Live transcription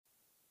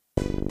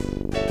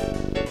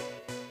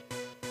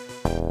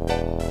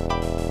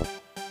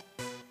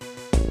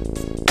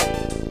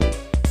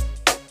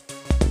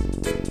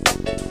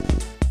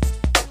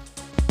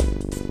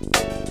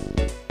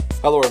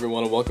Hello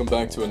everyone and welcome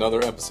back to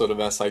another episode of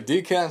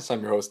SIDcast.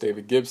 I'm your host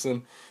David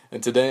Gibson,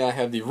 and today I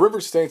have the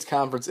River States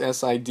Conference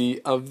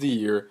SID of the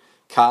Year,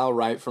 Kyle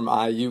Wright from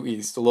IU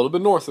East, a little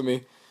bit north of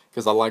me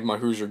because I like my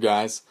Hoosier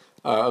guys,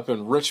 up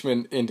in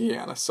Richmond,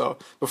 Indiana. So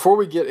before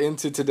we get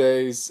into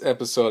today's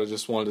episode, I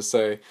just wanted to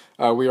say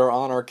we are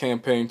on our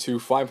campaign to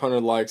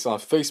 500 likes on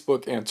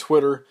Facebook and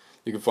Twitter.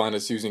 You can find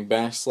us using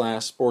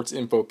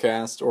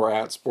 /SportsInfoCast or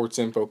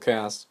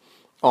 @SportsInfoCast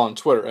on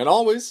Twitter. And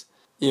always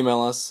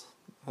email us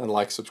and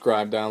like,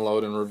 subscribe,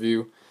 download, and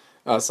review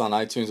us on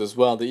iTunes as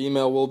well. The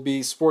email will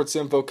be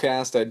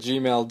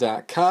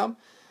sportsinfocast@gmail.com.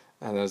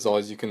 And as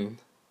always, you can,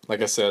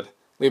 like I said,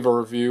 leave a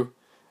review.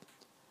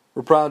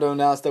 We're proud to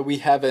announce that we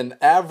have an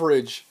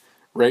average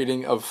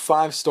rating of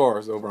 5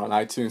 stars over on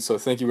iTunes. So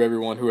thank you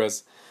everyone who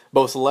has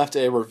both left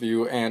a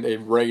review and a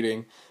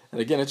rating.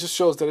 And again, it just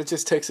shows that it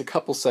just takes a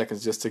couple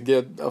seconds just to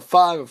get a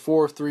 5, a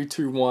 4, 3,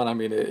 2, 1. I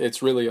mean,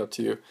 it's really up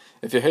to you.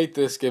 If you hate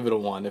this, give it a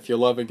 1. If you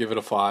love it, give it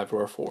a 5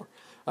 or a 4.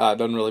 It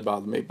doesn't really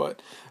bother me,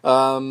 but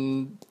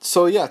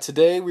so yeah,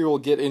 today we will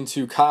get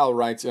into Kyle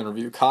Wright's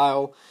interview.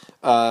 Kyle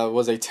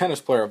was a tennis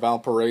player at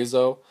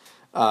Valparaiso.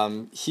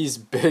 He's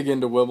big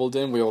into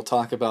Wimbledon. We will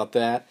talk about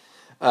that.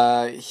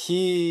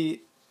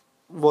 He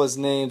was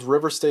named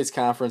River States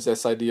Conference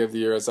SID of the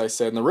Year, as I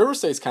said. And the River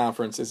States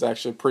Conference is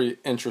actually a pretty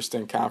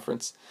interesting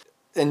conference.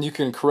 And you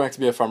can correct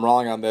me if I'm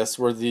wrong on this.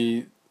 We're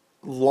the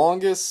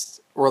longest,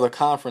 or the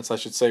conference, I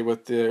should say,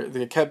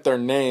 they kept their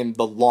name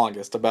the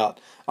longest, about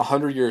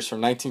 100 years from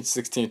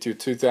 1916 to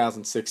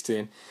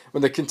 2016,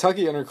 when the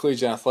Kentucky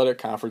Intercollegiate Athletic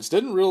Conference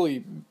didn't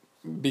really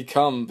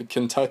become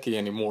Kentucky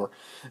anymore.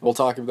 We'll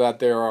talk about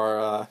that. There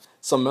are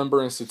some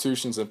member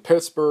institutions in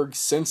Pittsburgh,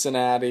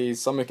 Cincinnati,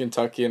 some in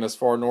Kentucky, and as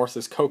far north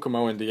as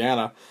Kokomo,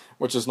 Indiana,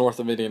 which is north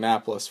of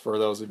Indianapolis, for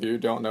those of you who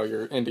don't know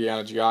your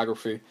Indiana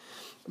geography.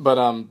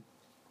 But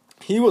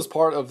he was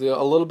part of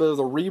a little bit of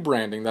the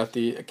rebranding that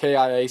the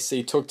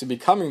KIAC took to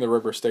becoming the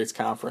River States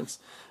Conference.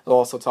 We'll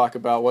also talk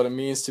about what it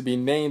means to be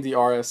named the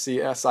RSC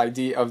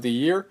SID of the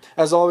Year.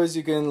 As always,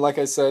 you can, like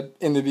I said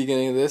in the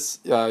beginning of this,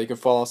 you can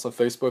follow us on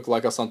Facebook,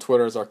 like us on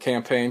Twitter as our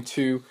campaign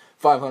to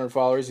 500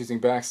 followers using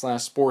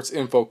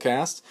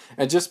 /SportsInfoCast.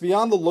 And just be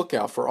on the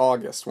lookout for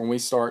August when we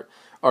start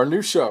our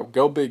new show,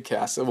 Go Big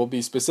Cast. It will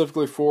be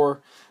specifically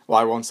for, well,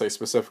 I won't say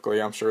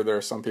specifically. I'm sure there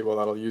are some people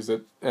that'll use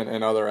it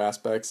in other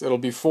aspects. It'll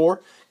be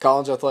for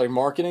college athletic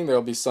marketing.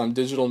 There'll be some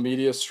digital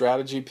media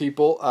strategy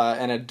people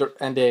and I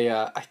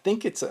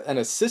think it's an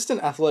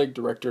assistant athletic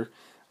director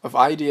of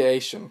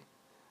ideation,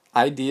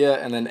 idea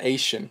and then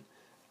ation.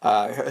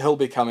 He'll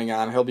be coming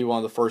on. He'll be one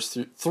of the first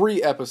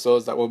 3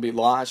 episodes that will be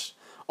launched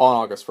on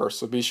August 1st.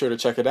 So be sure to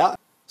check it out.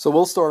 So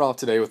we'll start off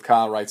today with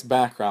Kyle Wright's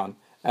background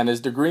and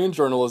his degree in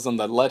journalism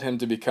that led him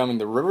to becoming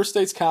the River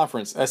States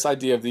Conference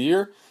SID of the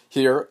Year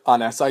here on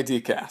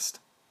SIDcast.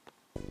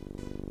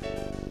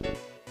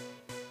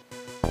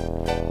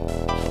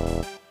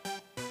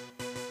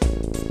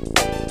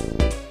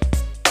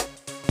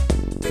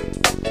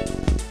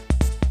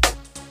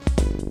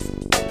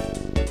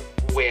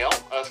 Well,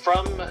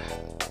 from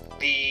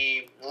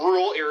the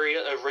rural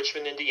area of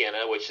Richmond,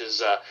 Indiana, which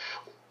is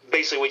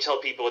basically, we tell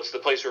people it's the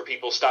place where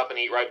people stop and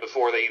eat right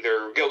before they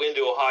either go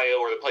into Ohio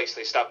or the place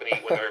they stop and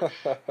eat when they're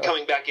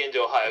coming back into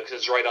Ohio, because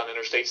it's right on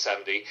Interstate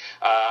 70.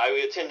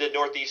 I attended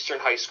Northeastern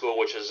High School,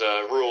 which is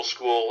a rural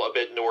school a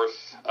bit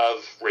north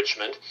of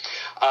Richmond.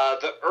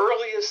 The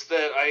earliest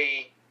that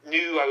I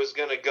knew I was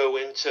going to go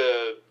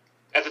into,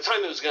 at the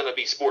time it was going to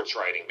be sports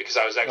writing, because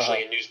I was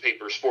actually in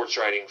newspaper sports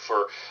writing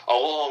for a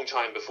long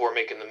time before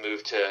making the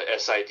move to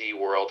SID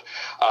world.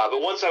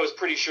 But once I was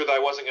pretty sure that I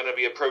wasn't going to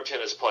be a pro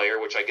tennis player,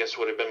 which I guess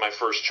would have been my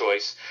first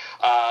choice,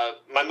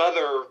 my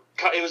mother,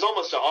 it was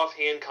almost an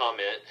offhand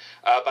comment,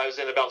 but I was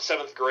in about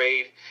 7th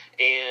grade,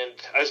 and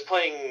I was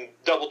playing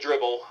Double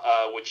Dribble,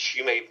 which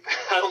you may,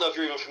 I don't know if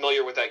you're even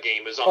familiar with that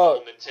game. It was on the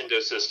old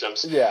Nintendo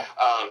systems. Yeah.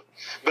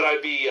 But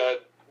I'd be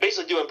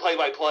basically doing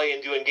play-by-play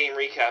and doing game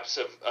recaps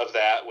of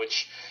that,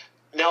 which,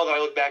 now that I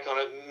look back on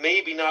it,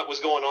 maybe not was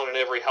going on in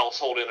every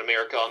household in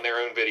America on their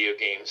own video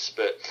games.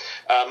 But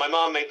my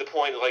mom made the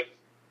point, like,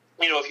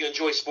 you know, if you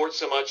enjoy sports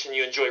so much and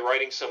you enjoy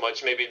writing so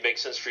much, maybe it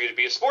makes sense for you to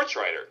be a sports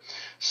writer.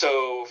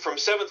 So from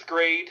 7th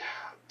grade,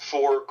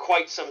 for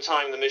quite some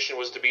time, the mission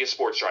was to be a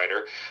sports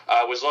writer.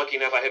 I was lucky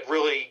enough, I had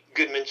really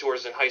good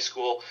mentors in high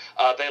school.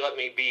 They let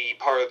me be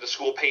part of the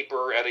school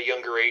paper at a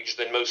younger age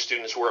than most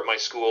students were at my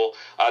school.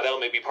 They let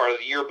me be part of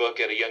the yearbook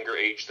at a younger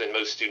age than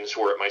most students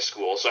were at my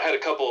school. So I had a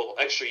couple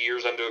extra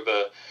years under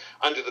the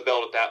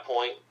belt at that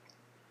point.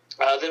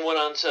 Then went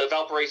on to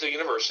Valparaiso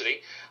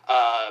University.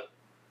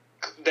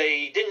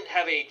 They didn't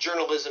have a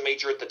journalism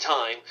major at the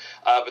time,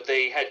 but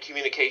they had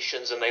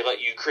communications, and they let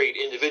you create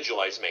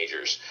individualized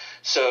majors.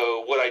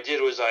 So what I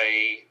did was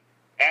I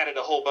added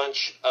a whole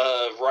bunch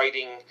of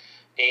writing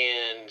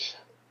and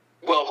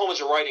well, a whole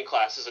bunch of writing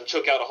classes and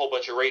took out a whole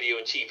bunch of radio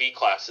and TV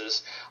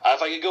classes.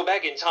 If I could go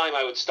back in time,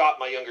 I would stop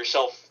my younger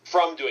self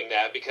from doing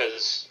that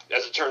because,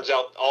 as it turns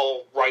out,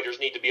 all writers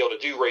need to be able to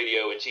do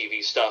radio and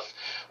TV stuff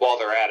while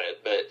they're at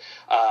it. But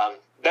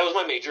that was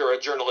my major,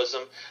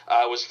 journalism.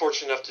 I was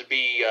fortunate enough to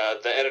be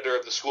the editor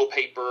of the school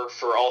paper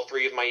for all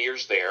 3 of my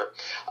years there.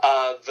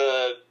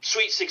 The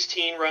Sweet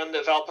 16 run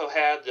that Valpo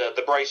had,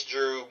 the Bryce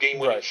Drew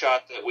game-winning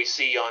shot that we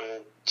see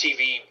on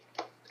TV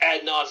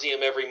ad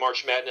nauseum every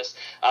March Madness,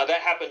 that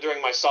happened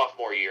during my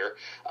sophomore year,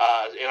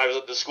 and I was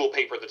at the school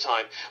paper at the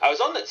time. I was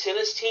on the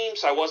tennis team,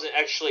 so I wasn't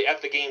actually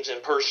at the games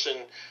in person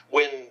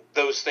when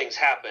those things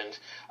happened.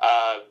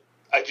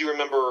 I do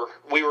remember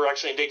we were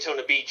actually in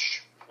Daytona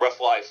Beach, rough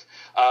life,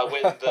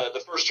 when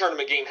the first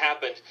tournament game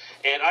happened,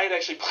 and I had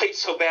actually played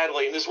so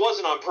badly, and this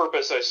wasn't on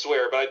purpose, I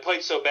swear, but I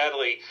played so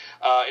badly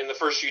in the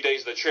first few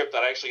days of the trip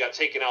that I actually got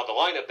taken out of the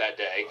lineup that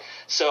day.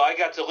 So I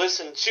got to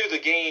listen to the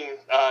game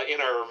in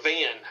our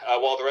van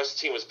while the rest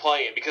of the team was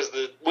playing, because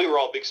we were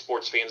all big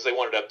sports fans. They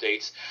wanted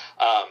updates.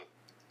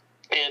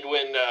 And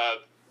when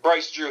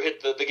Bryce Drew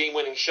hit the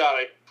game-winning shot,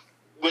 I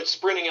went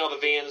sprinting out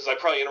of the vans. I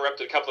probably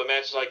interrupted a couple of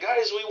matches. Like,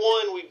 guys, we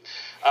won. We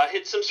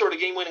hit some sort of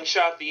game-winning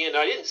shot at the end.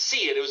 I didn't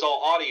see it. It was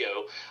all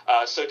audio,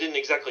 so I didn't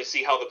exactly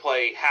see how the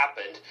play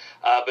happened.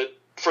 But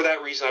for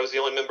that reason, I was the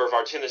only member of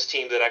our tennis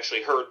team that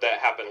actually heard that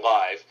happen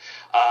live.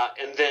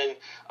 And then,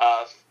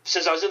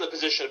 since I was in the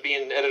position of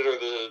being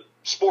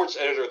sports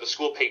editor of the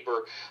school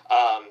paper,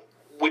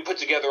 we put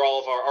together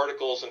all of our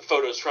articles and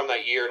photos from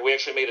that year, and we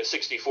actually made a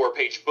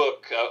 64-page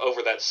book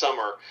over that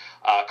summer,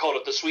 called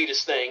it The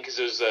Sweetest Thing, because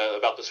it was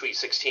about the Sweet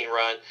 16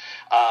 run.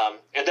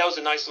 And that was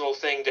a nice little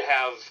thing to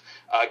have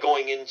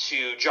going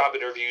into job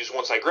interviews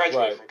once I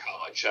graduated from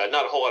college.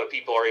 Not a whole lot of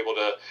people are able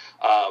to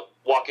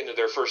walk into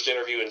their first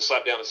interview and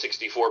slap down a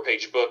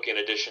 64-page book in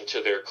addition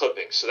to their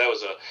clippings. So that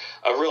was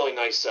a really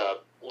nice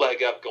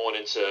leg up going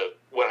into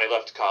when I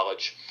left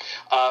college.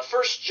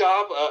 First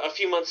job, a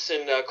few months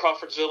in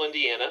Crawfordsville,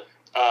 Indiana.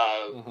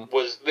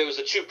 There was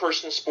a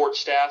 2-person sports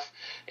staff,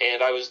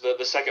 and I was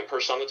the second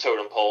person on the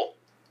totem pole.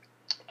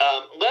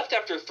 Left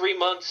after 3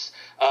 months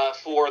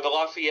for the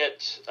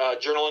Lafayette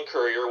Journal and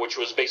Courier, which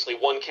was basically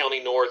 1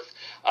 county north.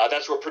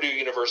 That's where Purdue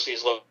University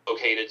is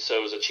located, so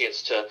it was a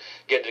chance to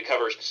get into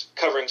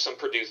covering some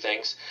Purdue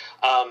things.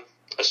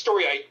 A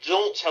story I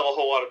don't tell a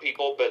whole lot of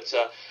people, but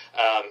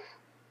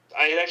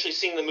I had actually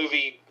seen the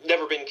movie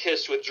Never Been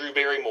Kissed with Drew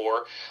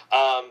Barrymore.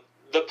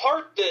 The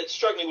part that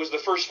struck me was the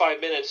first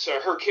 5 minutes.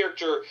 Her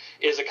character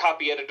is a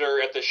copy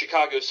editor at the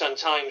Chicago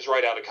Sun-Times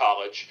right out of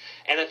college.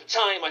 And at the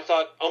time, I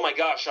thought, oh my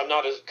gosh, I'm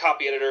not a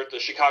copy editor at the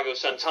Chicago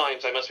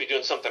Sun-Times. I must be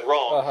doing something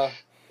wrong.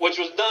 Which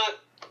was not...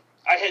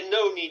 I had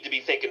no need to be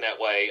thinking that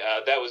way.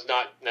 That was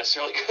not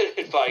necessarily good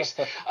advice.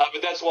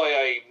 But that's why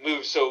I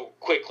moved so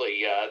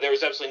quickly. There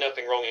was absolutely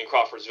nothing wrong in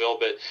Crawfordsville,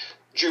 but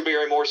Drew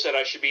Barrymore said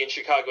I should be in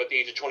Chicago at the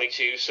age of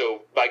 22,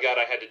 so by God,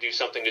 I had to do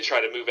something to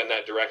try to move in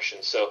that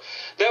direction. So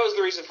that was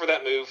the reason for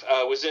that move.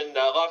 Was in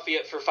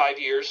Lafayette for 5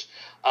 years,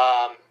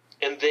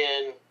 and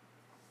then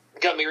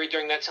got married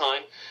during that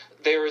time.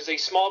 There is a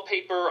small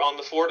paper on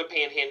the Florida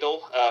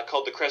Panhandle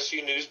called the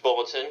Crestview News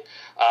Bulletin.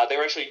 They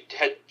actually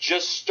had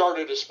just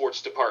started a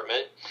sports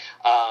department,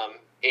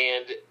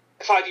 and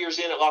 5 years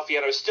in at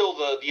Lafayette, I was still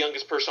the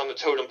youngest person on the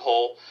totem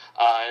pole,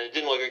 and it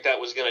didn't look like that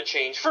was going to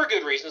change for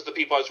good reasons. The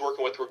people I was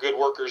working with were good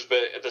workers, but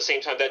at the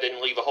same time, that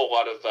didn't leave a whole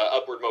lot of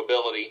upward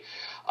mobility.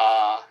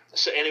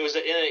 And it was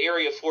in an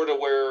area of Florida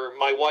where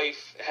my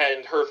wife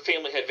and her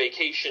family had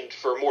vacationed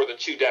for more than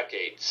 2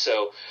 decades.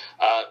 So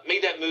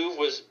made that move.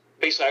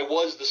 Basically, I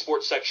was the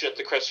sports section at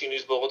the Crestview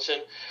News Bulletin.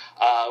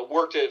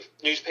 Worked at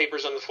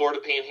newspapers on the Florida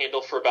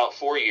Panhandle for about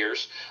 4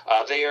 years.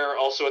 There,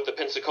 also at the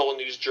Pensacola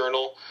News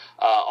Journal,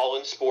 all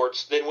in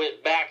sports. Then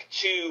went back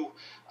to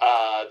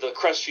the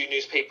Crestview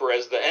newspaper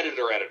as the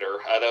editor.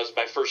 That was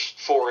my first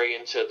foray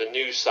into the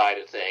news side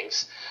of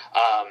things.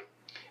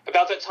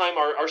 About that time,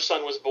 our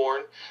son was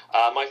born.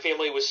 My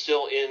family was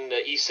still in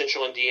East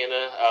Central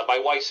Indiana. My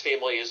wife's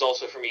family is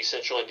also from East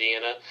Central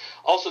Indiana.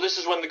 Also, this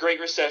is when the Great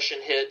Recession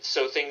hit,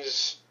 so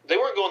they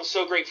weren't going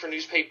so great for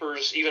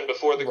newspapers even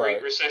before the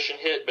Great Recession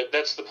hit, but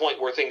that's the point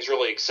where things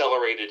really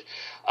accelerated.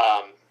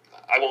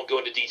 I won't go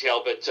into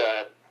detail, but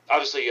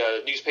obviously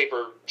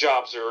newspaper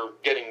jobs are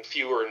getting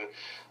fewer and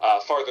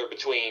farther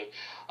between.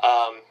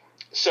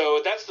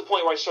 So that's the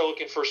point where I started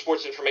looking for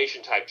sports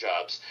information type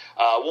jobs.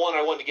 One,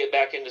 I wanted to get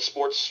back into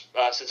sports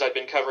since I've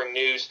been covering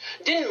news.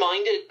 Didn't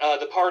mind it.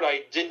 The part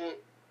I didn't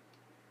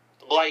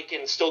like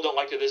and still don't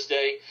like to this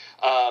day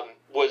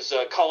was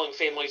calling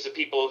families of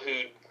people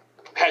who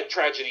had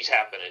tragedies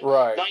happening.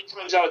 9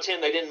 times out of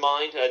 10, they didn't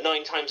mind.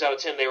 9 times out of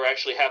 10, they were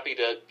actually happy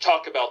to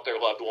talk about their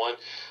loved one.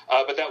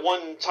 But that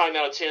 1 time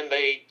out of 10,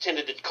 they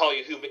tended to call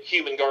you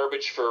human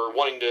garbage for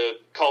wanting to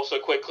call so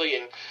quickly.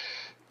 And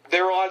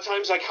there were a lot of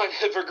times I kind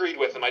of agreed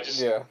with them. I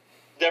just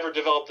never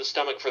developed the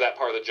stomach for that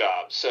part of the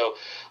job. So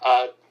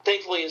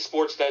thankfully in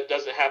sports, that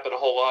doesn't happen a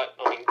whole lot.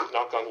 I mean,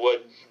 knock on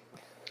wood.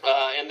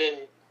 And then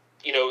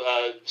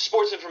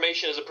sports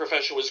information as a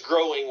profession was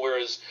growing,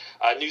 whereas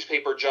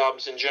newspaper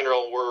jobs in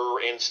general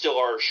were and still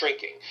are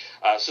shrinking.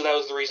 So that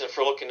was the reason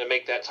for looking to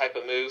make that type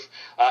of move.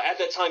 At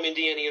that time,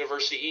 Indiana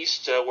University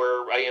East,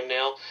 where I am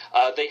now,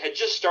 they had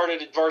just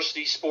started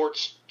varsity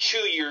sports 2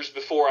 years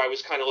before I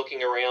was kind of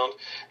looking around,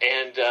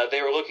 and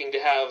they were looking to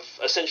have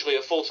essentially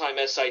a full-time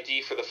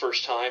SID for the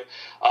first time.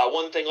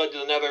 One thing led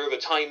to another, the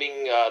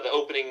timing, the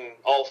opening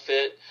all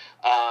fit,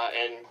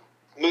 and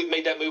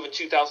made that move in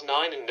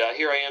 2009, and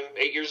here I am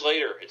 8 years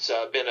later. It's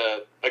been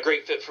a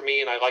great fit for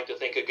me, and I like to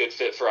think a good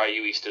fit for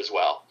IU East as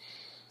well.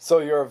 So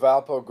you're a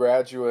Valpo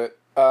graduate.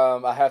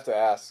 I have to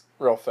ask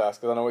real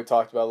fast, because I know we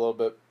talked about it a little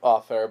bit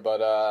off air,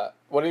 but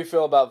what do you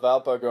feel about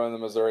Valpo going to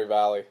the Missouri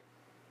Valley?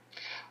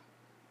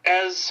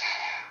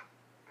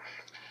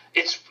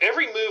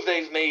 Every move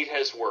they've made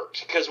has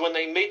worked, because when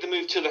they made the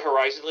move to the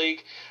Horizon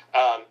League,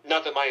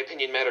 not that my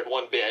opinion mattered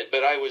one bit,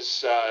 but I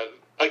was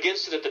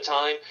against it at the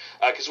time,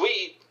 because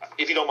we,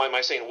 if you don't mind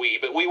my saying we,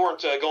 but we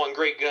weren't going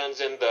great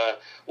guns in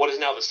what is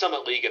now the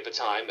Summit League at the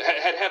time.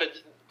 Had a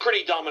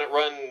pretty dominant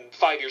run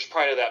 5 years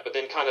prior to that, but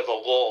then kind of a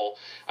lull.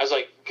 I was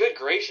like, good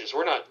gracious,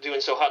 we're not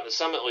doing so hot in the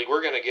Summit League.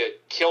 We're going to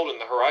get killed in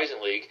the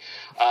Horizon League.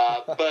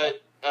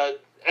 But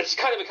it's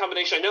kind of a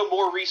combination. I know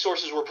more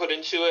resources were put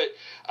into it.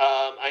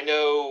 I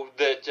know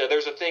that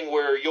there's a thing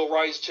where you'll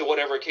rise to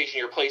whatever occasion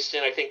you're placed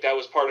in. I think that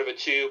was part of it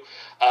too.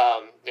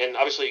 And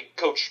obviously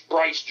Coach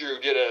Bryce Drew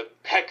did a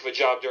heck of a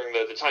job during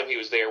the time he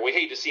was there. We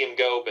hate to see him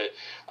go, but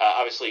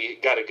obviously he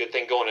got a good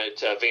thing going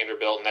at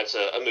Vanderbilt, and that's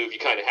a move you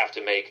kind of have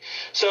to make.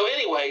 So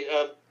anyway,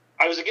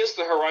 I was against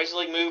the Horizon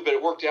League move, but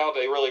it worked out.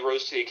 They really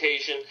rose to the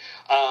occasion.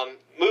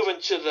 Moving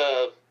to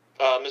the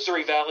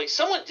Missouri Valley,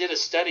 someone did a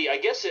study. I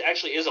guess it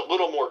actually is a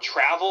little more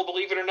travel,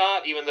 believe it or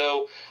not, even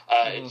though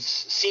it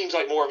seems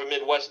like more of a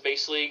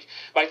Midwest-based league.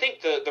 But I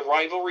think the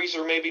rivalries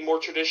are maybe more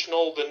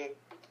traditional than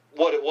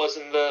what it was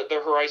in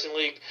the Horizon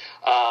League.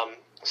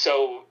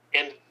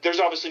 And there's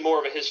obviously more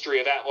of a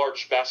history of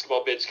at-large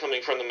basketball bids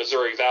coming from the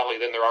Missouri Valley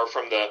than there are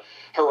from the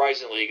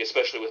Horizon League,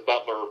 especially with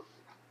Butler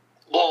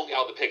long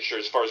out of the picture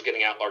as far as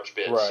getting at-large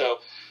bids. Right. So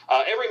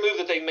every move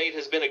that they've made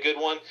has been a good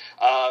one.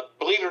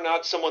 Believe it or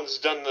not, someone's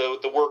done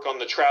the work on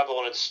the travel,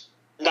 and it's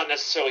not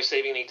necessarily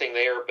saving anything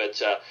there,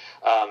 but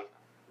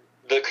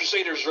the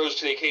Crusaders rose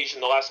to the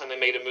occasion the last time they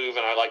made a move,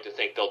 and I like to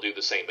think they'll do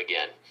the same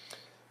again.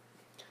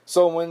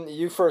 So when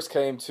you first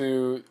came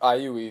to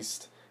IU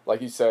East,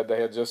 like you said, they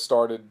had just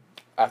started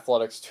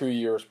athletics 2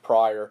 years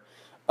prior.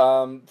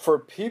 For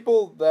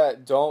people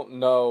that don't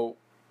know,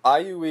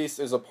 IU East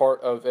is a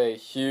part of a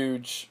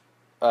huge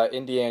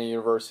Indiana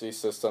University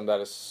system that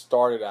has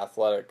started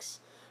athletics.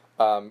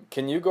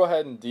 Can you go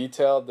ahead and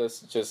detail this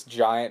just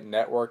giant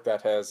network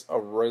that has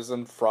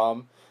arisen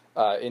from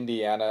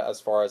Indiana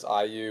as far as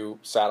IU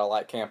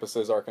satellite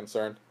campuses are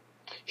concerned?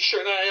 Sure,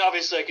 and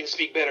obviously I can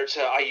speak better to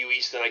IU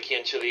East than I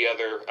can to the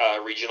other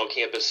regional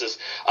campuses.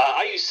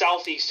 IU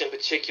Southeast in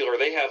particular,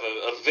 they have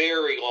a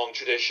very long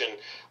tradition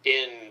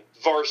in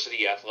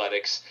varsity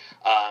athletics,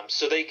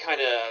 so they kind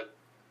of...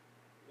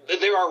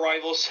 There are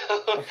rivals.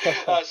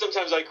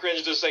 Sometimes I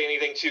cringe to say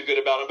anything too good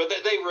about them,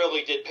 but they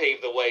really did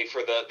pave the way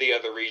for the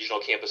other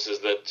regional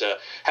campuses that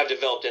have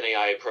developed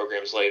NAIA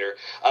programs later.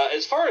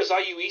 As far as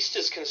IU East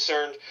is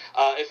concerned,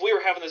 if we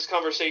were having this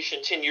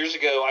conversation 10 years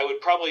ago, I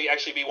would probably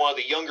actually be one of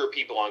the younger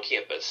people on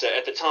campus.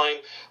 At the time,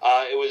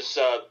 it was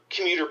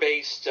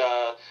commuter-based,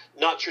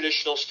 not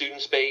traditional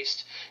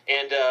students-based,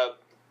 and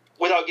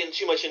without getting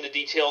too much into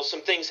details,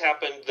 some things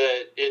happened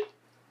that it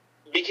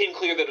became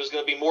clear that it was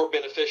going to be more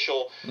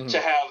beneficial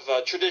to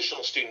have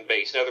traditional student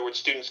base. In other words,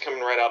 students coming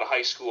right out of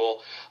high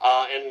school.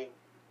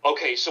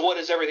 So what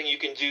is everything you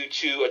can do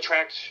to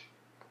attract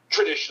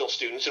traditional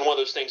students? And one of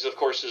those things, of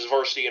course, is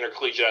varsity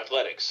intercollegiate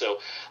athletics. So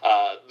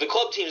the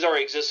club teams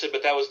already existed,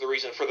 but that was the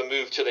reason for the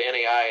move to the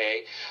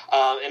NAIA.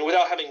 And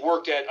without having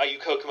worked at IU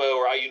Kokomo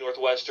or IU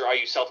Northwest or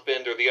IU South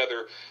Bend or the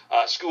other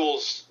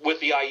schools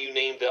with the IU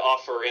name that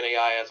offer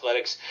NAIA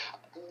athletics,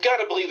 got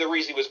to believe the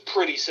reasoning was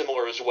pretty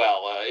similar as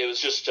well. It was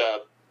just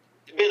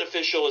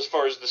beneficial as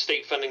far as the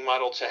state funding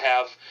model to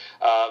have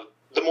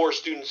the more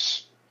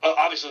students.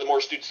 Obviously, the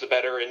more students, the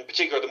better. In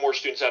particular, the more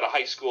students out of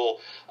high school,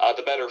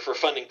 the better for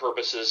funding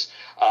purposes.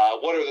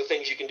 What are the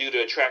things you can do to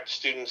attract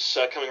students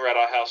coming right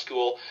out of high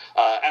school?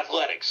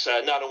 Athletics,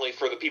 not only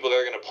for the people that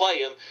are going to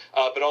play them,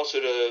 but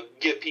also to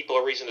give people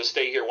a reason to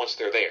stay here once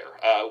they're there.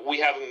 We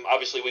have them,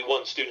 obviously, we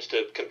want students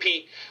to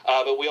compete,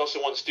 but we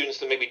also want students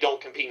that maybe don't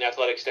compete in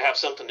athletics to have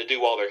something to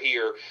do while they're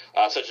here,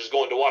 such as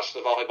going to watch the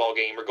volleyball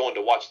game or going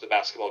to watch the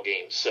basketball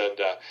games. And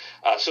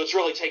so it's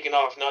really taken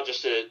off, not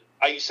just to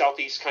IU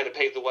Southeast kind of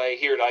paved the way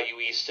here at IU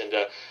East, and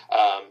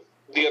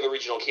the other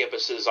regional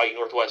campuses, IU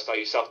Northwest,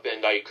 IU South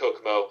Bend, IU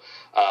Kokomo,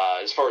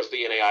 as far as the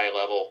NAIA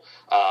level,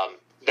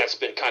 that's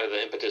been kind of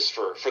the impetus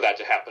for that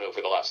to happen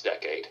over the last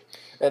decade.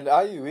 And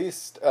IU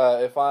East,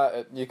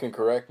 you can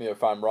correct me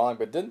if I'm wrong,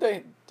 but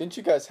didn't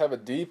you guys have a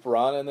deep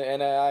run in the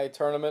NAIA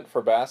tournament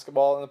for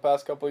basketball in the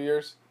past couple of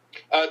years?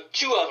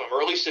 Two of them,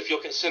 or at least if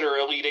you'll consider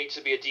Elite Eight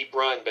to be a deep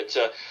run. But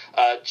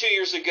 2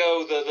 years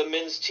ago, the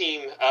men's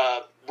team,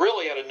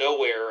 really out of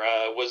nowhere,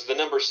 was the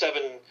number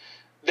 7.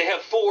 They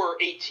have 4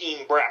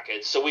 8-team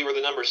brackets, so we were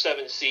the number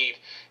 7 seed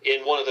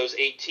in one of those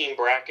 8-team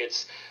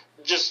brackets.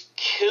 Just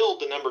killed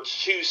the number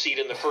 2 seed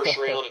in the first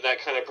round, and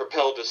that kind of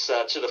propelled us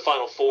to the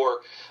Final Four.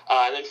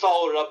 And then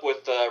followed it up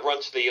with a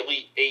run to the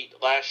Elite Eight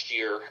last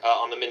year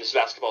on the men's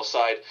basketball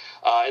side.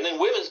 And then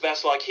women's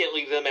basketball, I can't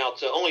leave them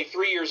out. Only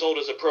 3 years old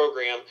as a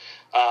program.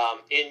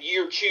 In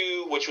year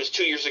 2, which was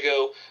 2 years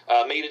ago,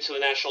 made it to the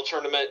national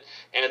tournament.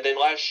 And then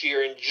last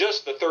year, in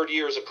just the 3rd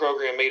year as a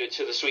program, made it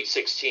to the Sweet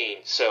 16.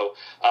 So,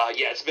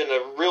 it's been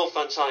a real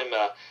fun time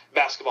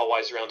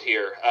basketball-wise around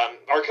here.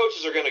 Our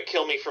coaches are going to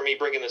kill me for me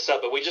bringing this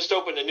up, but we just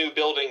opened a new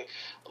building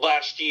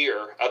last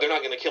year. They're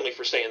not going to kill me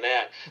for saying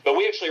that. But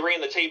we actually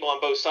ran the table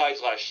on both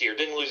sides last year.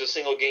 Didn't lose a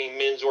single game,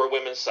 men's or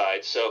women's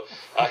side. So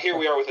here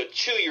we are with a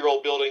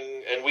 2-year-old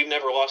building, and we've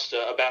never lost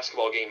a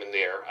basketball game in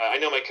there. I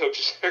know my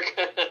coaches are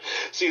going to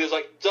see this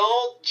like,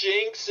 don't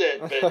jinx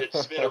it. But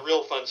it's been a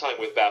real fun time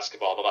with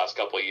basketball the last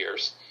couple of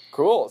years.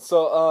 Cool.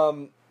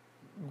 So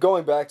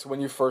going back to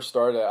when you first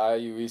started at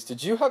IU East,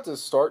 did you have to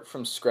start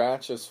from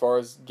scratch as far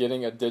as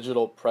getting a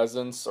digital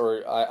presence?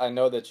 Or I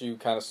know that you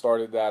kind of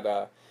started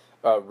that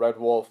Red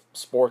Wolf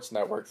Sports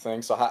Network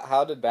thing. So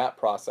how did that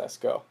process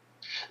go?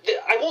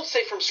 I won't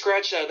say from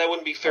scratch. That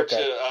wouldn't be fair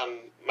to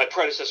my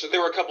predecessor.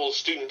 There were a couple of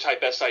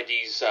student-type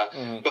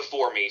SIDs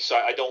before me, so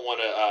I don't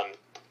want to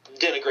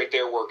denigrate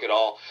their work at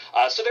all.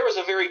 So there was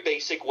a very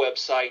basic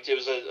website. It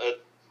was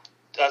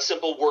a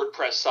simple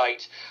WordPress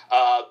site.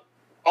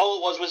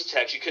 All it was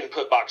text. You couldn't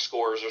put box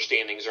scores or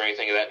standings or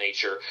anything of that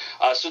nature.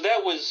 So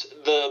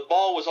the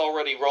ball was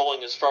already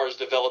rolling as far as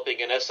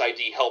developing an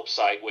SID help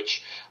site,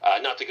 which,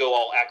 not to go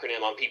all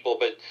acronym on people,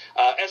 but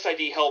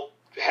SID help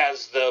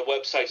has the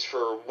websites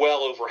for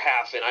well over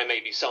half, and I may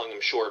be selling them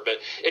short. But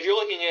if you're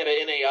looking at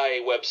an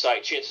NAIA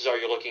website, chances are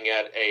you're looking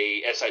at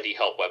a SID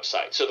help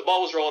website. So the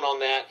ball was rolling on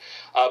that.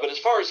 But as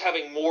far as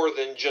having more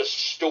than just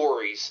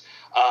stories,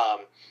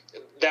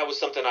 that was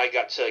something I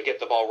got to get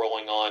the ball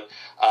rolling on.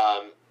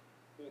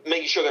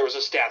 Making sure there was a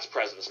stats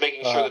presence,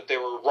 making sure that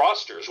there were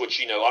rosters,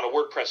 which, on a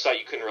WordPress site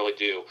you couldn't really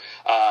do.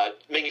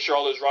 Making sure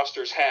all those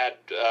rosters had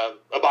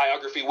a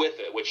biography with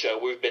it, which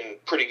we've been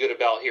pretty good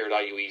about here at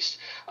IU East.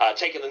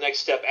 Taking the next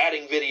step,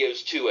 adding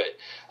videos to it.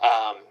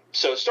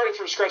 So starting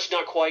from scratch,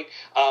 not quite.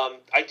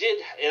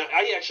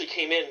 I actually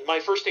came in, my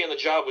first day on the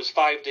job was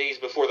 5 days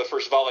before the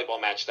first volleyball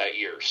match that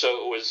year.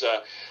 So it was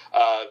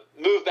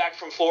moved back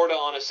from Florida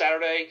on a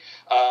Saturday.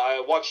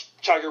 I watched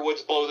Tiger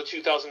Woods blow the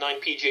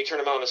 2009 PGA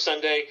tournament on a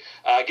Sunday.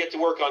 Get to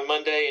work on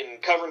Monday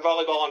and covering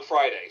volleyball on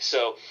Friday.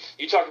 So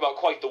you talk about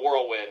quite the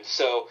whirlwind.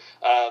 So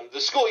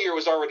the school year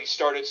was already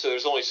started, so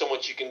there's only so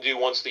much you can do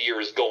once the year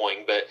is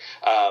going. But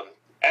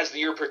as the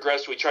year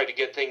progressed, we tried to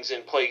get things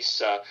in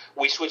place.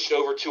 We switched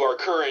over to our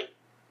current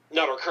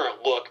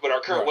look, but our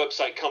current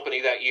website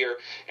company that year,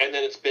 and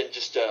then it's been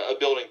just a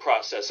building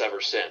process ever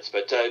since.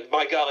 But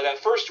my golly, that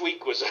first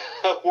week was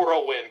a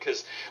whirlwind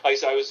because, like I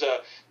said, I was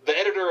the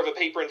editor of a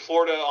paper in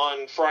Florida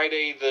on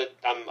Friday.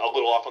 I'm a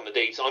little off on the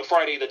dates. On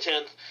Friday the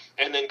 10th,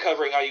 and then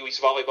covering IU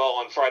East volleyball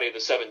on Friday the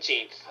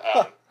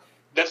 17th.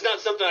 That's not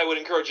something I would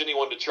encourage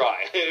anyone to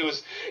try. It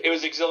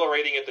was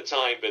exhilarating at the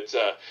time, but.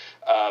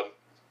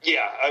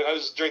 I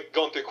was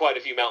going through quite a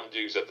few Mountain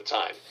Dews at the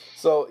time.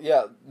 So,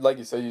 like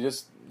you said,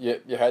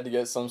 you had to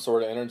get some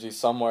sort of energy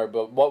somewhere,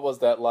 but what was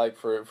that like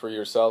for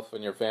yourself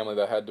and your family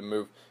that had to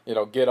move,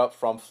 get up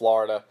from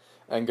Florida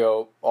and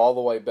go all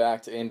the way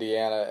back to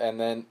Indiana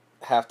and then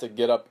have to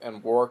get up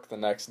and work the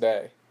next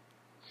day?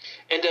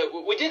 And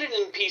we did it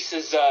in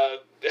pieces.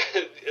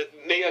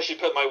 Maybe I should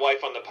put my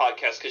wife on the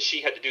podcast because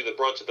she had to do the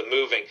brunt of the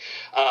moving.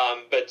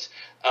 But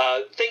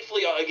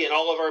thankfully, again,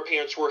 all of our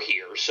parents were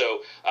here,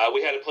 so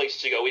we had a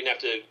place to go. We didn't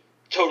have to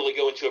totally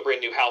go into a brand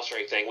new house or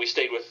anything. We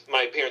stayed with,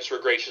 my parents were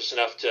gracious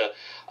enough to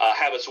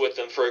have us with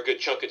them for a good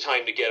chunk of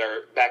time to get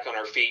back on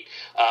our feet.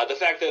 The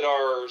fact that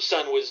our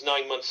son was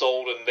 9 months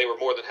old and they were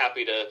more than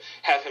happy to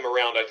have him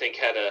around, I think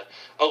had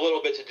a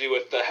little bit to do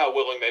with how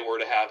willing they were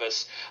to have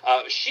us.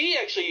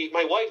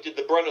 My wife did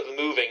the brunt of the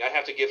moving. I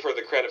have to give her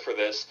the credit for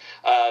this.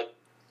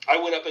 I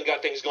went up and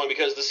got things going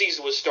because the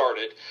season was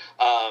started,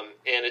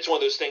 and it's one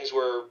of those things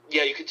where,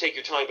 you could take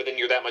your time, but then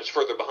you're that much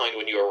further behind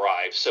when you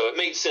arrive. So it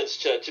made sense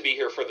to be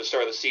here for the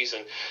start of the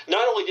season.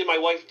 Not only did my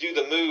wife do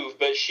the move,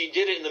 but she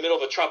did it in the middle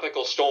of a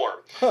tropical storm.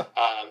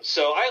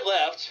 So I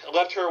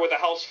left her with a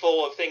house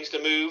full of things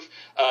to move,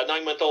 a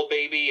 9-month-old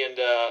baby and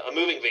a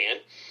moving van.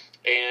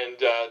 And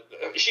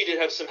she did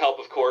have some help,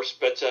 of course,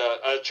 but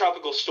a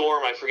tropical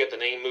storm, I forget the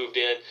name, moved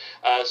in.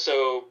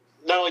 So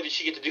not only did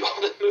she get to do all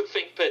the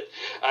moving, but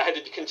I had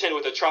to contend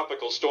with a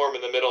tropical storm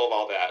in the middle of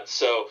all that.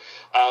 So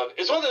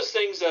it's one of those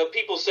things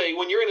people say,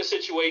 when you're in a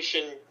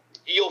situation,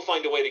 you'll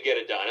find a way to get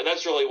it done. And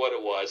that's really what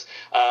it was.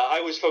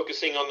 I was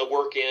focusing on the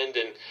work end,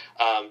 and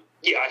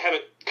I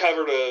haven't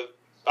covered a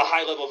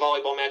high-level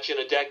volleyball match in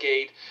a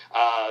decade.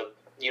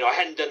 I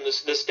hadn't done the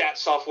stats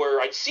software.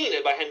 I'd seen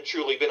it, but I hadn't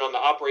truly been on the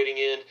operating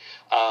end.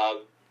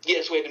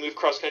 Yes, we had to move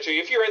cross country.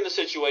 If you're in the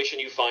situation,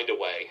 you find a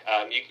way.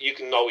 You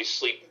can always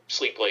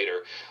sleep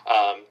later.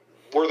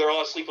 Were there a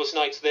lot of sleepless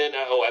nights then?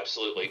 Oh,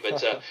 absolutely.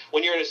 But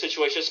when you're in a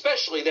situation,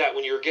 especially that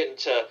when you're getting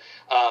to,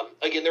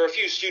 again, there are a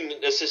few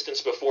student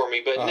assistants before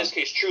me, but in this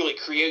case, truly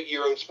create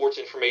your own sports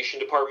information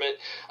department.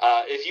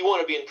 If you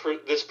want to be in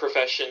this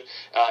profession,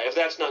 if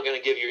that's not going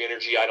to give you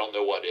energy, I don't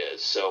know what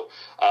is. So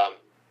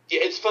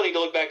it's funny to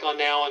look back on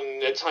now,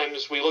 and at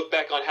times we look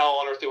back on how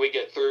on earth did we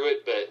get through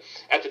it, but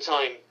at the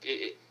time,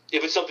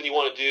 if it's something you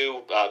want to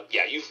do,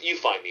 you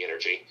find the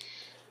energy.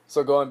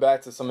 So going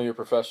back to some of your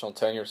professional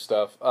tenure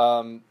stuff,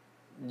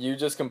 you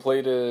just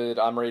completed,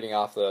 I'm reading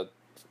off the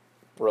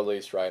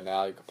release right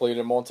now, you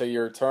completed a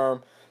multi-year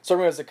term,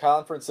 serving as the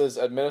conference's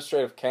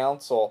administrative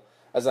council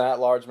as an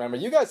at-large member.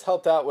 You guys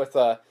helped out with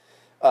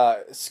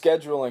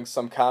scheduling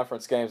some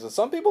conference games, and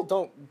some people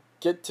don't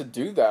get to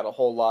do that a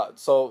whole lot.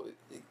 So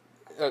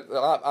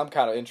I'm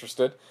kind of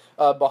interested.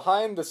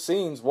 Behind the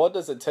scenes, what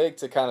does it take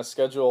to kind of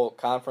schedule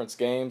conference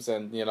games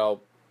and,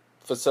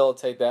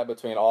 facilitate that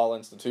between all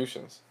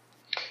institutions?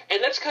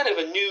 And that's kind of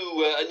a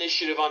new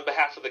initiative on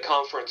behalf of the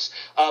conference.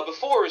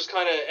 Before, it was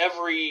kind of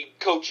every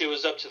coach, it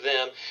was up to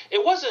them.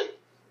 It wasn't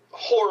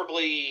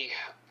horribly...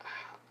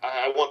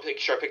 I want to make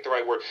sure I pick the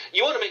right word.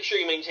 You want to make sure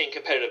you maintain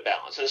competitive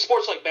balance. And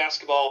sports like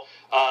basketball,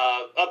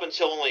 up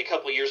until only a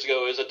couple of years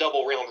ago, is a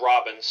double round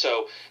robin.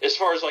 So as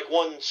far as like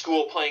one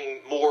school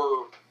playing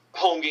more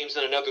home games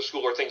than another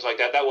school or things like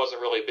that, that wasn't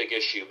really a big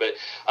issue. But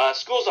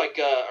sports like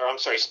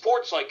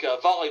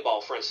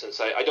volleyball, for instance,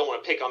 I don't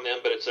want to pick on them,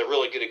 but it's a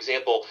really good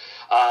example.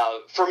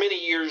 For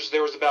many years,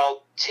 there was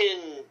about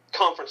 10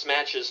 conference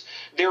matches.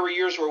 There were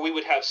years where we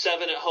would have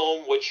 7 at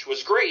home, which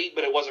was great,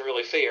 but it wasn't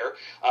really fair.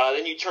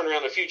 Then you turn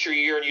around a future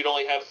year and you'd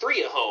only have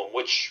 3 at home,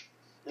 which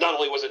not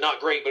only was it not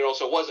great, but it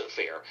also wasn't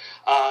fair.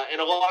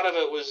 And a lot of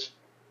it was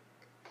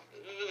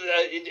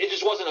it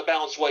just wasn't a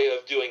balanced way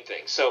of doing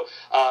things. So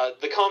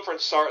the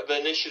conference, the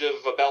initiative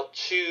about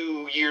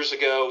 2 years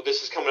ago,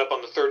 this is coming up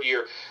on the 3rd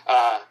year,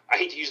 I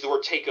hate to use the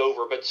word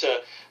takeover, but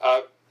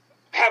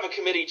have a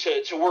committee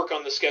to work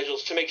on the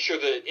schedules to make sure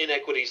that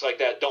inequities like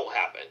that don't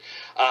happen.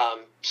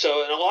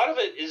 And a lot of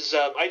it is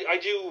I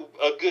do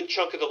a good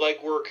chunk of the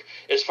legwork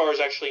as far as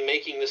actually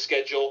making the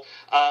schedule.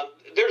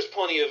 There's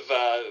plenty of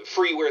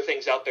freeware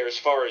things out there as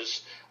far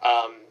as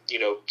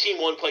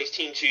Team 1 plays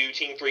Team 2,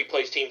 Team 3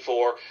 plays Team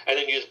 4, and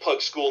then you just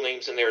plug school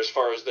names in there as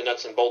far as the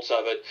nuts and bolts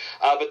of it.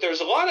 But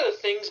there's a lot of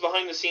things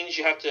behind the scenes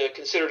you have to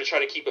consider to try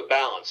to keep it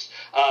balanced.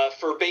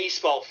 For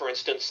baseball, for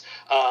instance,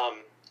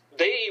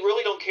 they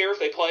really don't care if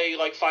they play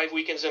like 5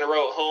 weekends in a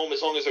row at home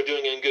as long as they're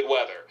doing it in good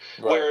weather.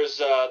 Right. Whereas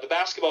the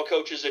basketball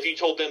coaches, if you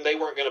told them they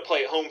weren't going to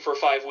play at home for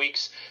 5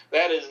 weeks,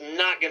 that is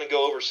not going to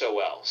go over so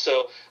well.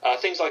 So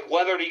things like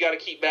weather, you got to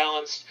keep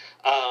balanced.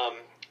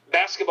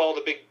 Basketball,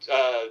 the big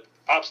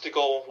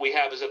obstacle we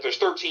have is that there's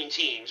 13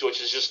 teams,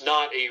 which is just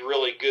not a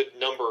really good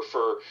number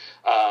for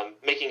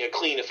making a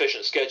clean,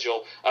 efficient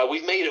schedule.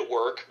 We've made it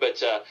work,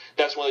 but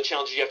that's one of the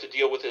challenges you have to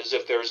deal with is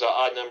if there's an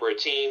odd number of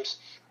teams.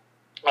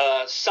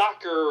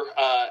 Soccer,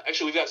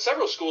 actually we've got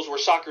several schools where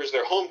soccer is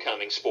their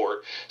homecoming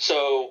sport.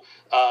 So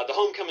the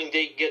homecoming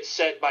date gets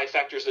set by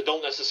factors that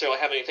don't necessarily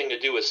have anything to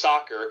do with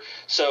soccer.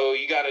 So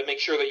you got to make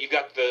sure that you've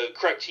got the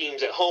correct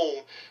teams at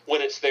home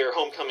when it's their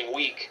homecoming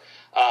week.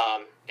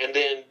 And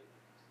then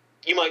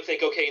you might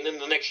think, okay, and then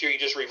the next year you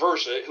just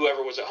reverse it.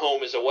 Whoever was at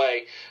home is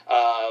away.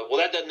 Well,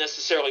 that doesn't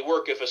necessarily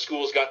work if a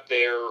school's got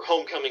their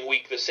homecoming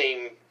week the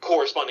same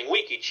corresponding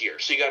week each year.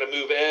 So you got to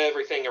move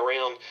everything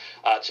around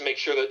to make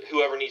sure that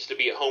whoever needs to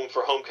be at home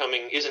for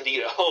homecoming is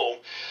indeed at home.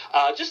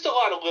 Just a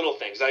lot of little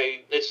things.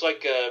 It's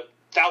like a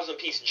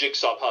 1,000-piece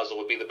jigsaw puzzle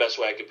would be the best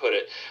way I could put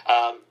it.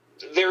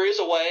 There is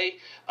a way,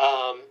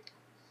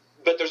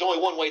 but there's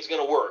only one way it's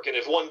going to work. And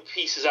if one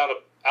piece is out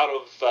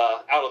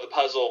of the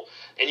puzzle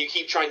and you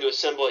keep trying to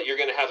assemble it, you're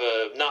going to have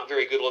a not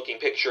very good looking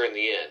picture in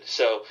the end.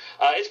 So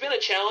it's been a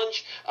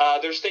challenge.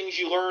 There's things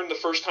you learn the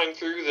first time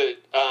through that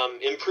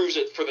improves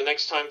it for the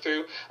next time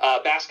through.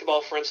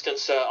 Basketball, for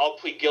instance, I'll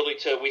plead guilty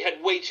to, we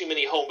had way too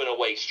many home and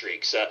away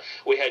streaks.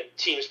 We had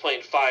teams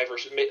playing 5 or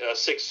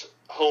 6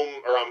 home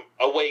or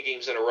away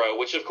games in a row,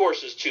 which of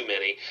course is too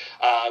many.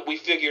 We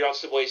figured out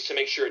some ways to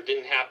make sure it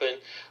didn't happen.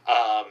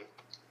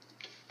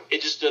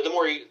 It just, the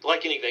more you,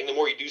 like anything, the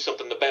more you do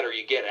something, the better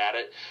you get at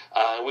it.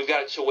 We've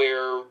got it to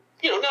where,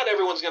 not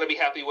everyone's going to be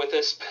happy with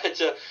this, but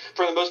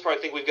for the most part,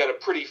 I think we've got a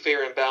pretty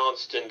fair and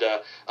balanced and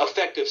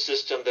effective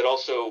system that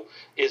also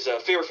is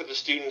fair for the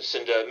students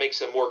and makes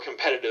them more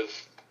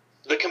competitive.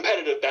 The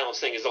competitive balance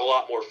thing is a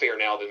lot more fair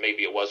now than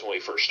maybe it was when we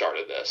first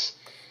started this.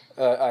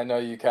 I know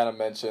you kind of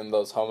mentioned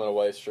those home and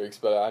away streaks,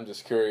 but I'm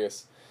just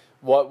curious,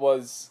 what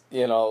was,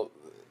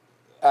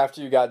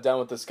 after you got done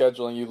with the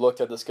scheduling, you looked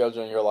at the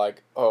schedule and you're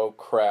like, oh,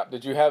 crap.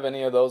 Did you have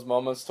any of those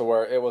moments to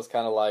where it was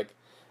kind of like,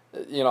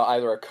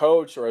 either a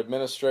coach or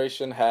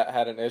administration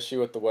had an issue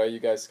with the way you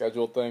guys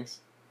scheduled things?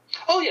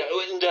 Oh, yeah,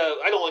 and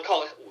I don't want to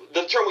call it,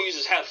 the term we use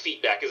is have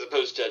feedback as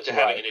opposed to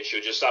having an issue.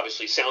 It just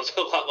obviously sounds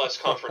a lot less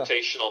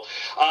confrontational.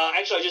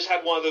 Actually, I just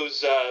had one of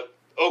those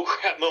oh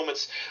crap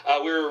moments.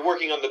 We were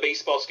working on the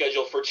baseball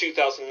schedule for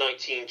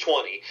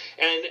 2019-20,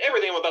 and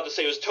everything I'm about to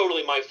say was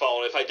totally my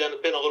fault. If I'd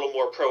been a little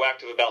more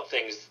proactive about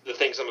things, the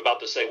things I'm about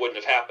to say wouldn't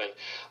have happened.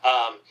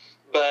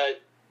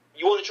 But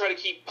you want to try to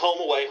keep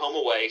home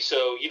away.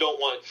 So you don't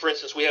want, for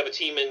instance, we have a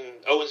team in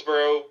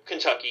Owensboro,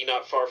 Kentucky,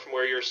 not far from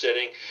where you're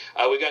sitting.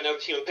 We've got another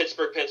team in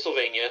Pittsburgh,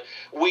 Pennsylvania.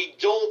 We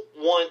don't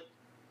want,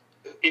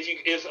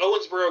 if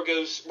Owensboro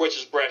goes, which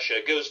is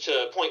Brescia, goes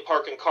to Point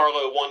Park and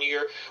Carlo one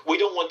year, we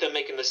don't want them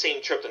making the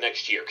same trip the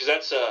next year, because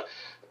that's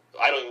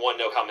I don't even want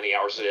to know how many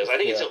hours it is. I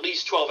think it's at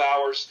least 12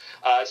 hours.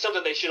 It's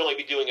something they should only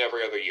be doing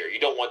every other year.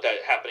 You don't want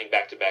that happening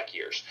back-to-back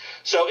years.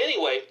 So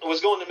anyway, I was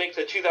going to make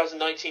the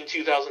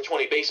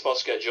 2019-2020 baseball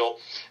schedule.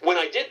 When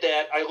I did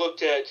that, I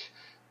looked at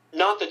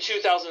not the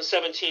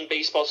 2017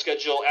 baseball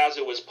schedule as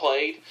it was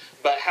played,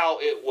 but how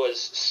it was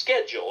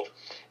scheduled.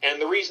 And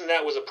the reason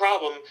that was a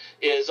problem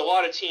is a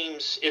lot of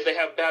teams, if they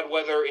have bad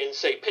weather in,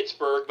 say,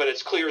 Pittsburgh, but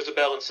it's clear as a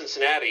bell in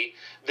Cincinnati,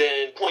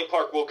 then Point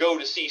Park will go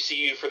to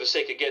CCU for the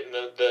sake of getting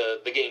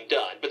the game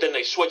done. But then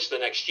they switch the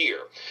next year.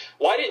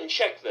 Well, I didn't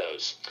check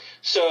those.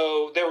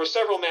 So there were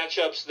several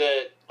matchups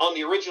that on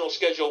the original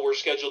schedule were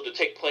scheduled to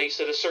take place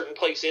at a certain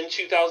place in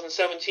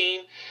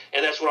 2017,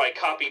 and that's what I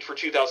copied for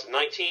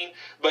 2019,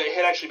 but it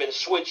had actually been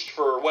switched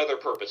for weather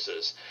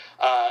purposes.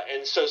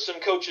 And so some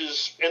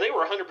coaches, and they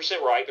were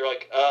 100% right, they're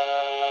like,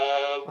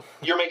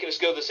 you're making us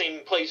go the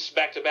same place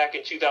back-to-back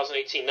in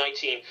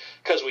 2018-19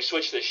 because we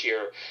switched this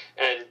year.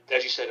 And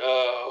as you said,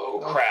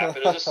 oh, crap. And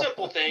it was a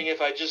simple thing.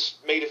 If I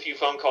just made a few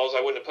phone calls,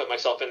 I wouldn't have put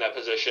myself in that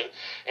position.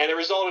 And it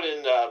resulted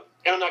in,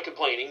 and I'm not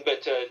complaining,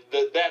 but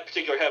that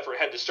particular effort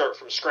had to start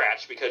from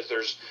scratch because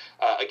there's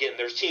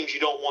teams you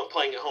don't want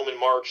playing at home in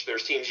March.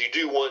 There's teams you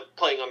do want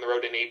playing on the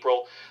road in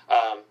April.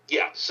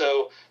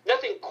 So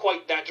nothing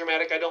quite that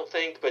dramatic, I don't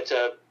think, but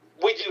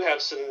we do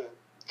have some,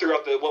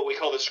 throughout what we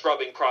call the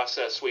scrubbing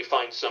process, we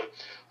find some,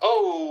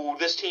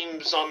 this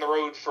team's on the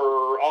road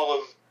for all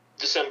of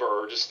December,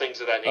 or just things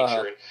of that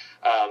nature.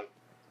 And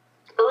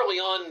early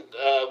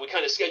on, we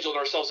kind of scheduled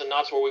ourselves in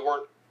knots where we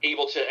weren't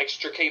able to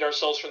extricate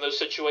ourselves from those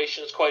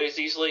situations quite as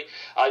easily.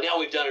 Now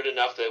we've done it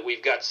enough that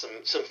we've got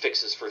some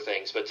fixes for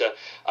things. But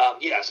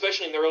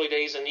especially in the early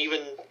days, and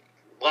even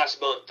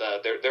last month,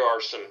 there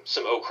are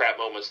some oh crap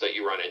moments that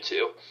you run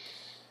into.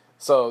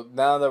 So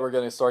now that we're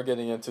going to start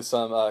getting into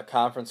some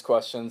conference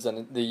questions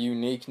and the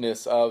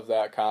uniqueness of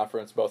that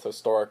conference, both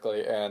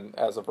historically and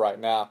as of right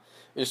now,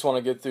 you just want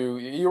to get through.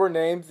 You were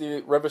named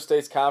the River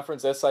States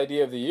Conference SID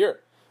of the Year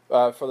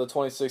for the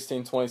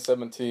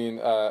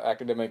 2016-2017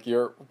 academic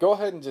year. Go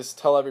ahead and just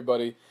tell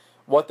everybody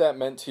what that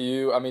meant to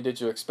you. I mean, did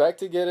you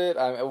expect to get it?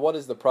 What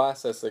is the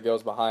process that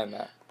goes behind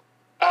that?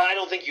 I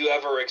don't think you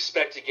ever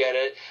expect to get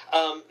it.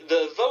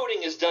 The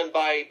voting is done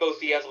by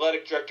both the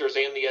athletic directors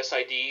and the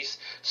SIDs,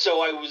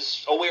 so I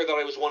was aware that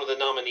I was one of the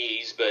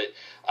nominees, but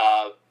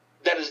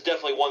that is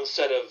definitely one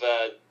set of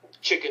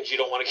chickens you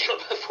don't want to kill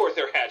before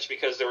they're hatched,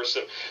 because there were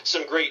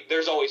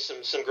there's always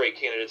some great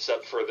candidates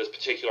up for this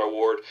particular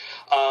award.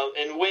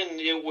 And when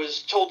it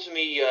was told to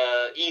me,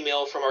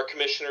 email from our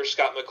commissioner,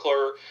 Scott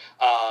McClure,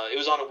 it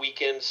was on a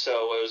weekend,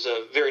 so it was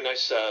a very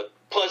nice,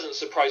 pleasant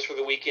surprise for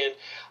the weekend.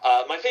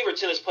 My favorite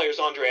tennis player is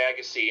Andre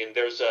Agassi, and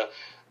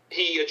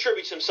he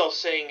attributes himself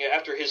saying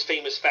after his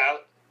famous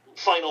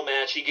final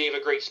match, he gave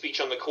a great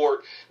speech on the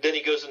court. Then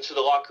he goes into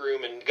the locker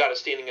room and got a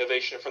standing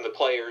ovation from the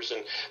players.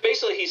 And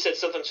basically he said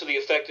something to the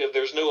effect of,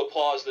 there's no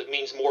applause that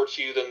means more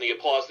to you than the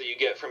applause that you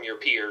get from your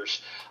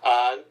peers.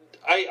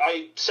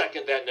 I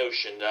second that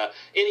notion.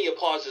 Any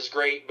applause is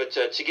great, but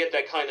to get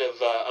that kind of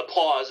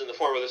applause in the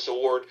form of this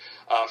award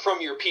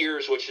from your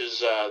peers, which is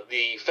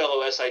the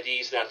fellow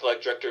SIDs and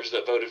athletic directors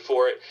that voted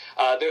for it,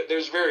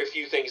 there's very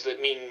few things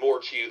that mean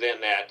more to you than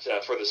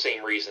that for the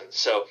same reason.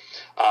 So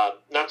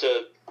not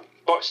to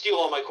steal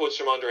all my quotes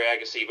from Andre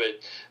Agassi,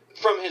 but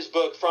from his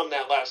book, from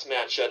that last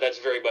match, that's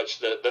very much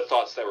the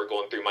thoughts that were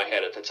going through my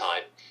head at the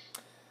time.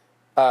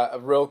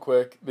 Real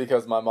quick,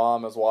 because my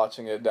mom is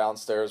watching it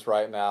downstairs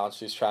right now, and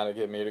she's trying to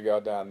get me to go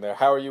down there.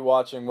 How are you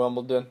watching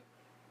Wimbledon?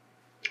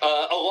 A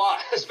lot,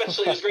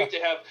 especially. It was great to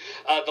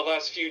have the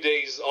last few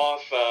days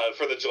off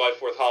for the July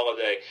 4th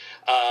holiday.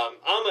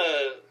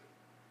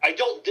 I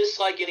don't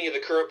dislike any of the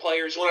current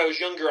players. When I was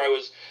younger, I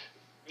was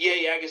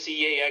yay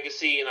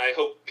Agassi, and I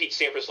hope Pete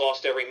Sampras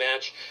lost every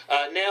match.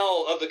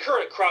 Now, of the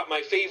current crop,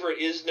 my favorite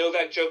is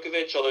Novak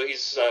Djokovic, although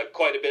he's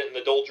quite a bit in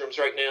the doldrums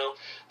right now.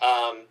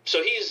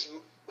 So he's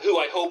who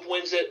I hope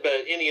wins it,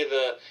 but any of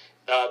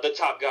the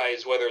top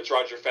guys, whether it's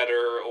Roger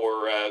Federer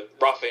or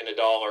Rafael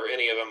Nadal or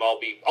any of them,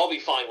 I'll be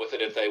fine with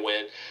it if they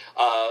win.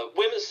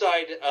 Women's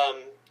side,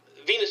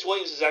 Venus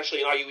Williams is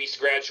actually an IU East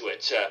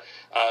graduate.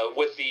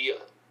 With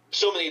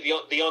so many of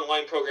the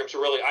online programs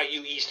were really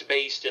IU East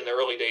based in the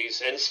early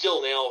days, and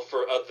still now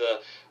of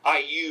the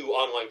IU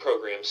online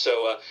programs.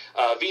 So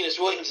Venus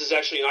Williams is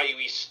actually an IU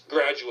East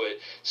graduate.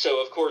 So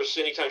of course,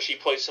 anytime she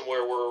plays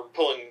somewhere, we're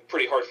pulling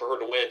pretty hard for her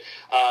to win.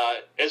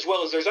 As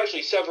well as there's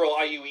actually several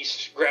IU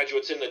East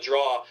graduates in the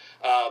draw.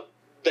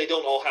 they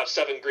don't all have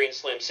 7 Grand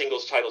Slam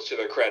singles titles to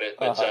their credit.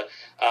 But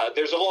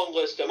there's a long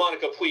list.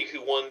 Monica Puig,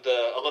 who won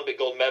the Olympic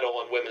gold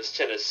medal in women's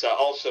tennis,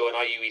 also an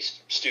IU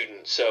East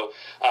student. So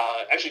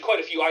actually quite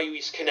a few IU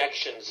East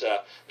connections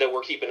that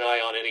we're keeping an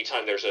eye on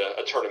anytime there's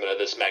a tournament of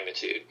this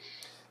magnitude.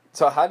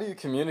 So how do you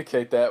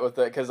communicate that with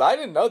that? Because I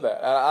didn't know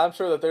that. I'm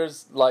sure that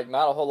there's like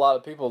not a whole lot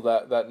of people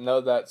that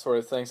know that sort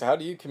of thing. So how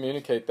do you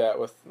communicate that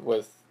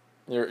with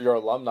your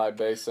alumni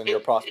base and your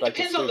prospective students?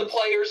 It depends students? on the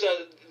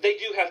players. They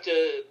do have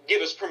to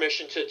give us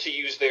permission to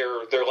use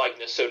their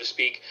likeness, so to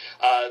speak.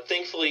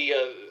 Thankfully,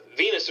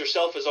 Venus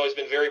herself has always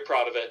been very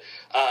proud of it.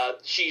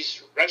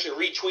 She's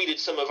actually retweeted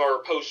some of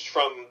our posts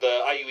from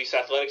the IU East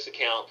Athletics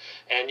account,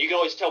 and you can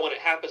always tell when it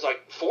happens,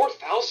 like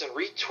 4,000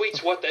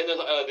 retweets. What? Then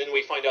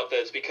we find out that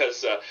it's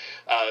because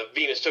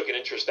Venus took an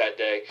interest that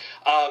day.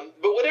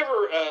 But whatever,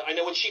 I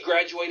know when she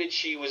graduated,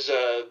 she was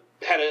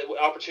had an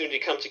opportunity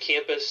to come to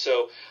campus,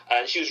 so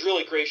she was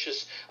really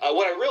gracious.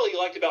 What I really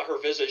liked about her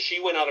visit,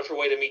 she went out of her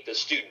way to meet the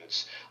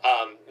students.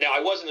 Now,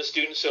 I wasn't a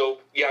student, so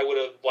yeah, I would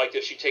have liked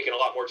if she'd taken a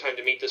lot more time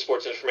to meet the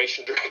sports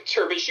information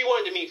director, but she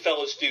wanted to meet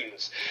fellow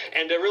students,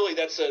 and really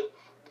that's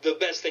the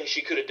best thing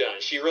she could have done.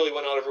 She really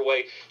went out of her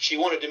way. She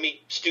wanted to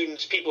meet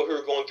students, people who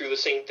were going through the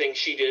same thing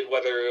she did,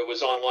 whether it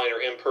was online or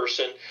in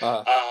person.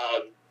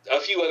 A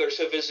few others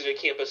have visited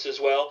campus as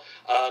well,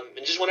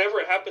 and just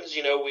whenever it happens,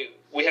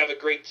 we have a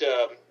great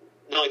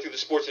not only through the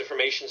sports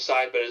information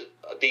side,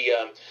 but the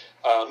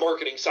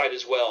marketing side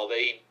as well.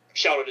 They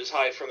shout it as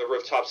high from the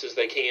rooftops as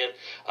they can.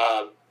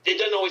 It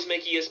doesn't always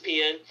make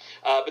ESPN,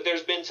 but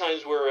there's been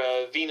times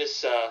where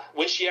Venus,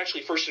 when she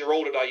actually first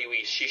enrolled at IU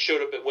East, she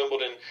showed up at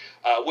Wimbledon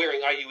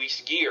wearing IU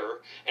East gear,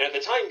 and at the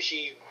time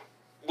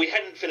we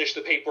hadn't finished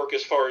the paperwork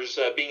as far as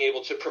being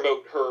able to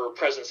promote her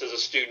presence as a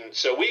student,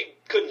 so we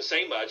couldn't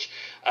say much.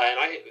 And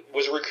I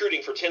was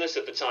recruiting for tennis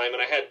at the time,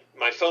 and I had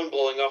my phone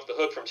blowing off the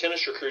hook from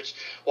tennis recruits.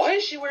 Why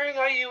is she wearing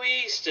IU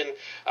East? And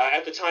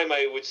at the time,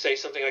 I would say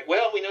something like,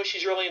 "Well, we know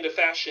she's really into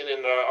fashion,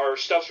 and our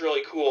stuff's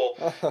really cool,"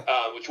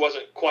 which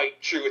wasn't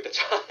quite true at the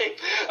time.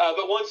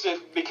 But once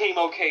it became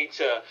okay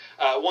to,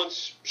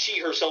 once she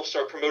herself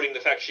started promoting the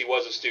fact she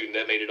was a student,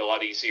 that made it a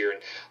lot easier.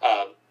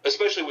 And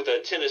especially with the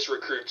tennis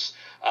recruits,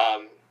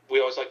 we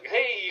always like,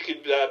 hey, you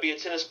could be a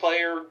tennis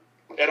player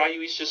at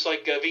IU East just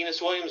like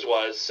Venus Williams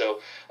was. So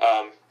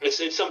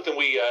it's something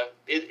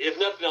if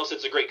nothing else,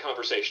 it's a great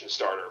conversation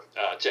starter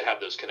to have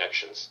those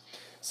connections.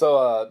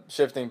 So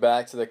shifting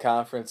back to the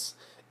conference,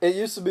 it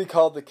used to be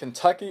called the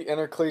Kentucky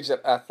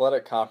Intercollegiate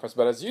Athletic Conference,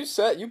 but as you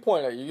said, you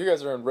pointed out, you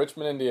guys are in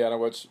Richmond, Indiana,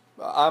 which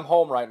I'm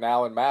home right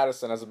now, and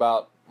Madison is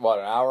about, an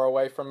hour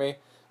away from me,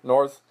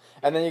 north.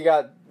 And then you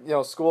got,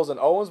 schools in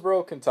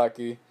Owensboro,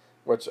 Kentucky,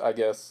 which I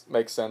guess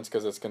makes sense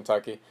because it's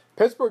Kentucky,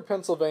 Pittsburgh,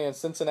 Pennsylvania, and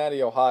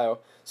Cincinnati, Ohio.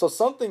 So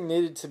something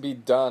needed to be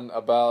done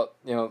about,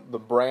 the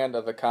brand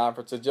of the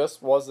conference. It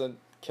just wasn't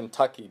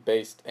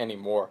Kentucky-based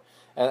anymore.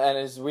 And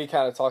as we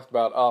kind of talked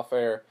about off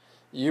air,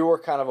 you were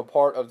kind of a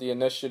part of the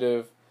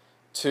initiative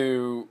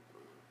to,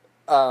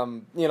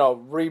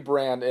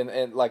 rebrand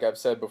and like I've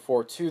said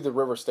before, to the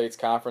River States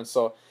Conference.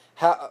 So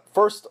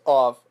first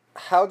off,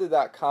 how did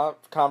that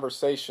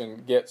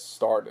conversation get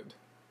started?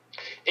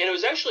 And it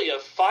was actually a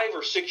 5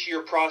 or 6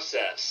 year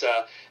process.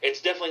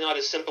 It's definitely not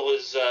as simple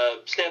as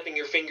snapping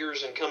your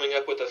fingers and coming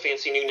up with a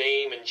fancy new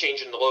name and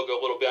changing the logo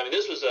a little bit. I mean,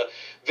 this was a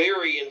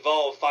very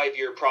involved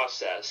 5-year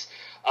process.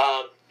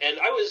 And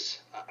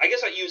I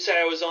guess you would say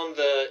I was on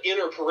the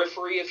inner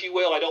periphery, if you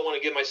will. I don't want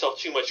to give myself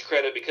too much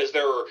credit because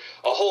there were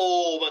a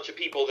whole bunch of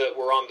people that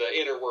were on the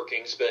inner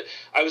workings, but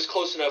I was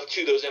close enough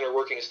to those inner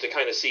workings to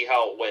kind of see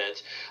how it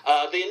went.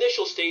 The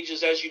initial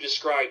stages, as you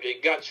described,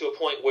 it got to a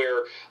point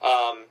where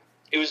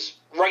it was,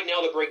 right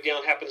now the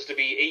breakdown happens to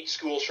be 8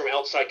 schools from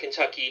outside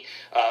Kentucky,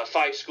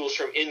 5 schools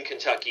from in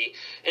Kentucky.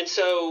 And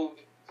so,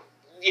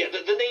 yeah,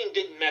 the name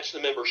didn't match the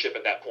membership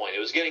at that point. It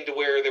was getting to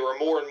where there were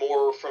more and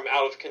more from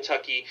out of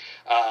Kentucky,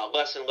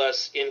 less and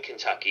less in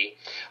Kentucky.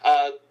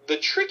 The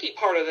tricky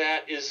part of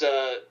that is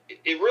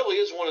it really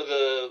is one of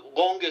the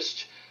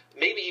longest,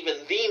 maybe even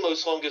the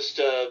most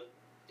longest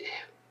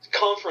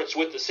conference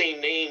with the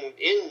same name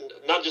in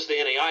not just the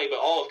NAI, but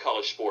all of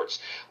college sports.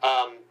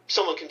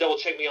 Someone can double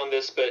check me on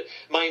this, but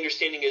my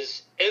understanding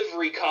is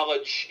every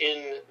college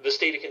in the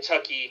state of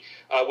Kentucky,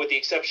 with the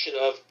exception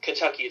of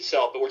Kentucky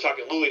itself, but we're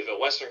talking Louisville,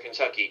 Western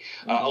Kentucky,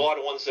 a lot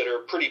of ones that are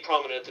pretty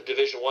prominent at the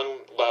Division I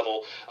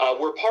level,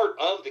 were part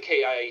of the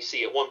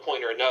KIAC at one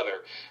point or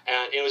another.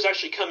 And it was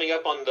actually coming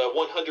up on the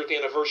 100th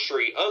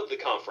anniversary of the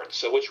conference,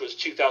 so which was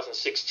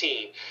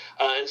 2016.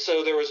 And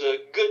so there was a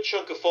good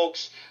chunk of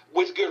folks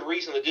with good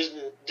reason that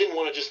didn't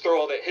want to just throw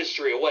all that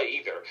history away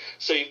either.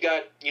 So you've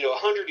got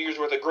 100 years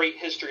worth of great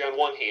history on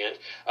one hand.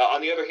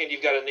 On the other hand,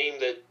 you've got a name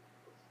that,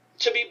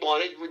 to be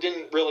blunt, it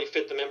didn't really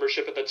fit the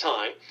membership at the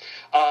time.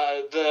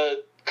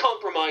 The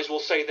compromise, we'll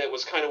say, that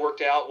was kind of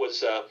worked out was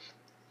the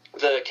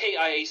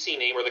KIAC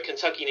name, or the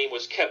Kentucky name,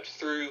 was kept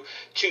through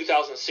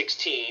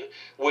 2016,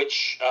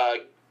 which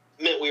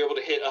meant we were able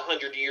to hit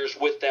 100 years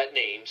with that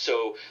name.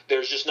 So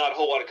there's just not a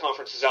whole lot of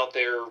conferences out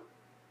there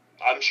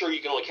I'm sure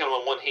you can only count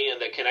on one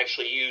hand that can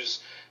actually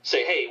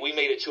say, hey, we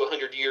made it to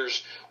 100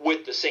 years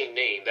with the same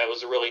name. That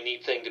was a really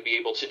neat thing to be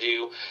able to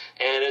do.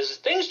 And as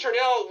things turned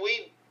out,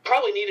 we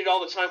probably needed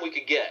all the time we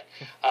could get.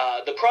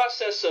 The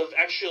process of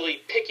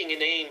actually picking a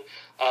name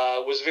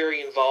was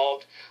very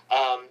involved.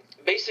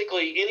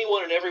 Basically,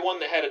 anyone and everyone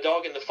that had a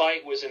dog in the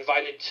fight was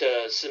invited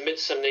to submit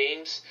some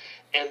names.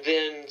 And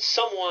then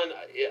someone,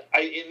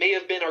 it may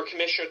have been our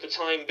commissioner at the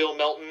time, Bill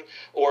Melton,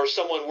 or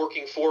someone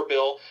working for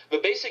Bill,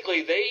 but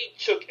basically they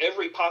took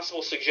every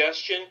possible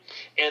suggestion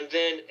and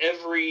then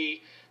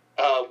every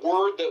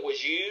word that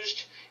was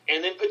used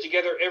and then put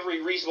together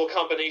every reasonable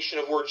combination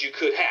of words you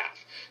could have.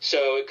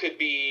 So it could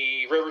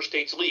be River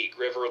States League,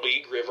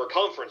 River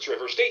Conference,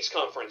 River States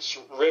Conference,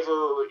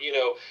 River,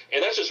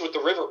 and that's just with the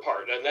river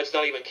part, and that's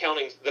not even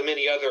counting the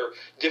many other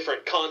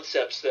different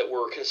concepts that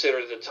were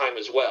considered at the time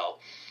as well.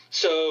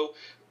 So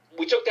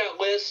we took that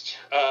list,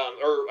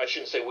 or I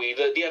shouldn't say we,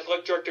 the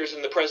athletic directors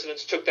and the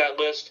presidents took that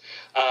list,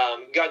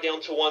 got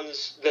down to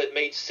ones that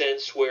made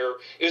sense where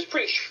it was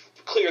pretty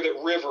clear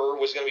that river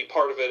was going to be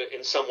part of it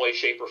in some way,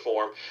 shape, or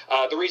form.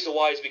 The reason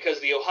why is because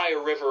the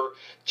Ohio River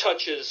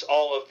touches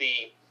all of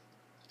the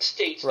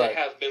states that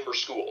have member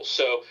schools.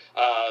 So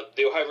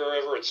the Ohio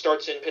River, it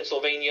starts in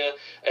Pennsylvania,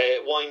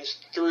 it winds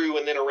through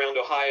and then around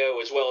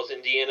Ohio as well as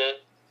Indiana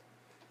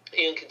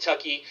and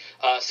Kentucky.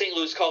 St.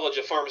 Louis College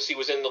of Pharmacy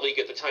was in the league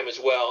at the time as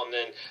well, and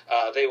then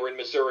they were in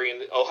Missouri,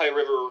 and the Ohio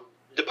River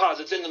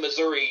deposits in the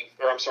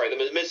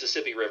the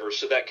Mississippi River,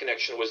 so that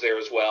connection was there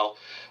as well.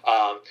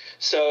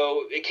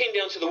 So it came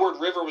down to the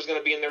word river was going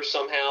to be in there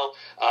somehow.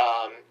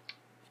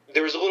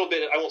 There was a little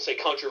bit, I won't say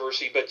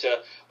controversy, but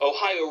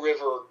Ohio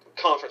River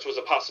Conference was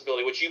a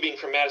possibility, which you being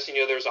from Madison,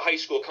 there's a high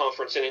school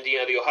conference in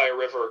Indiana, the Ohio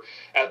River,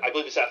 I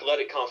believe it's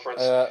athletic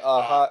conference.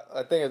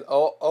 I think it's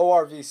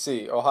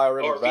ORVC, Ohio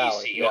River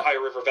Valley. Ohio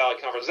River Valley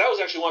Conference. That was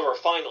actually one of our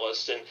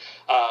finalists, and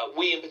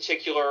we in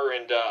particular,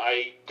 and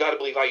I got to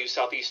believe IU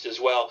Southeast as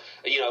well,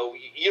 you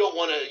don't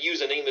want to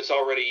use a name that's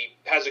already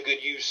has a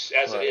good use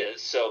as it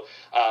is, so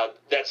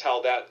that's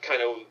how that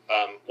kind of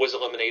was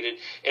eliminated.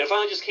 And it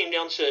finally just came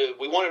down to,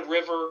 we wanted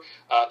river.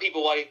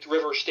 People liked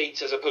river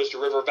states as opposed to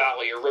river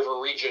valley or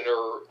river region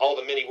or all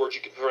the many words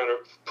you can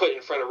put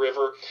in front of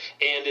river.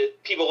 And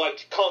people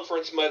liked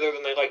conference rather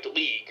than they liked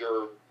league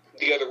or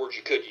the other words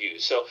you could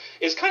use. So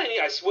it's kind of neat.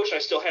 I wish I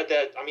still had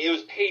that. I mean, it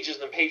was pages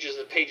and pages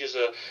and pages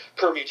of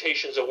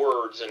permutations of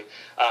words. And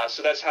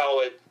so that's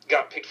how it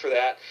got picked for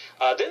that.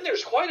 Then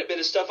there's quite a bit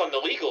of stuff on the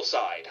legal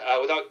side,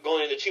 without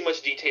going into too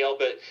much detail.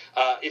 But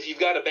if you've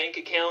got a bank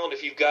account,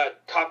 if you've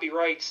got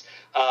copyrights,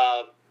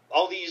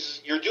 all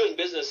these, you're doing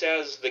business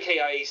as the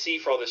KIAC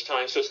for all this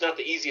time, so it's not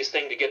the easiest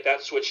thing to get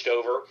that switched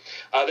over.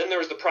 Then there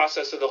was the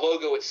process of the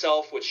logo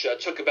itself, which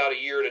took about a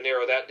year to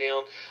narrow that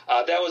down.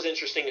 That was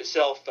interesting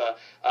itself.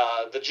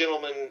 The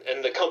gentleman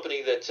and the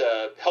company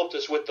that helped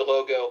us with the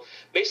logo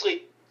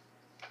basically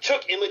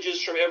took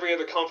images from every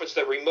other conference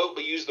that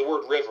remotely used the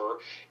word river,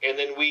 and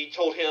then we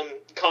told him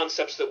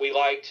concepts that we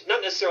liked,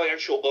 not necessarily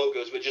actual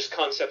logos, but just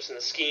concepts and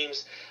the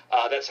schemes.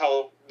 That's how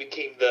it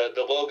became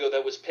the logo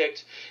that was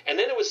picked. And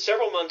then it was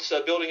several months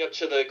building up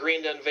to the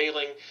grand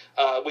unveiling,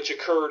 which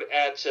occurred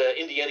at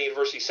Indiana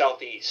University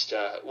Southeast.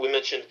 We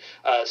mentioned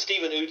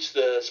Stephen Oots,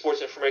 the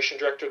sports information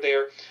director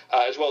there,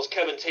 as well as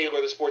Kevin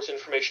Taylor, the sports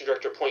information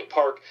director at Point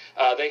Park.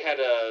 They had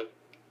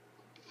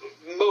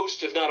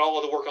most, if not all,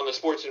 of the work on the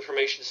sports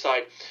information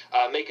side,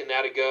 making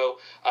that a go.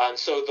 And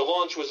so the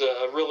launch was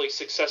a really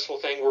successful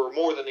thing. We're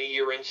more than a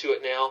year into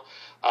it now.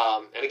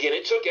 And again,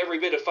 it took every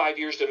bit of 5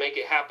 years to make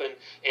it happen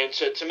and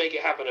to make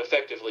it happen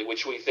effectively,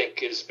 which we think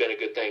has been a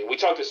good thing. We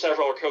talked to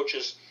several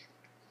coaches.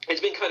 It's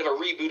been kind of a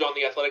reboot on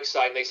the athletic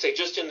side, and they say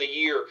just in the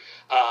year,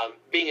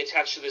 being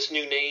attached to this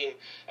new name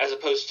as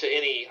opposed to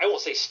any, I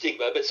won't say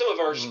stigma, but some of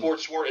our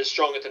sports weren't as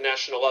strong at the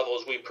national level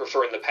as we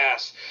prefer in the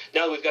past.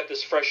 Now that we've got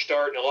this fresh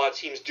start and a lot of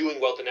teams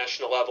doing well at the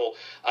national level,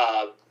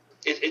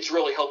 it's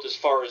really helped as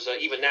far as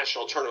even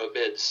national tournament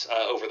bids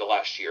over the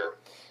last year.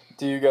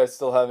 Do you guys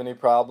still have any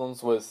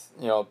problems with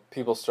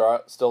people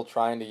still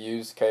trying to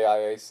use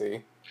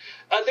KIAC?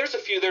 There's a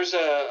few. There's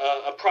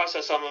a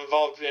process I'm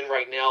involved in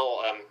right now.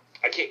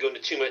 I can't go into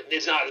too much.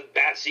 It's not a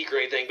bad secret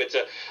or anything, but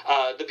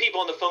the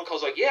people on the phone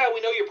calls like, yeah, we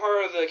know you're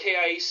part of the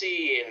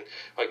KIAC, and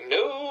like,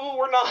 no,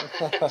 we're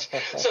not.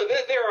 So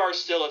there are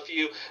still a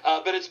few,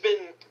 but it's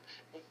been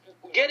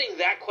getting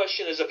that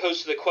question as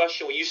opposed to the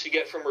question we used to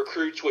get from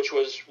recruits, which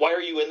was, why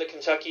are you in the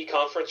Kentucky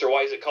Conference, or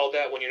why is it called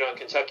that when you're not in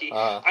Kentucky?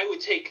 I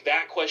would take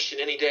that question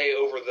any day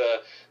over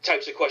the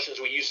types of questions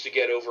we used to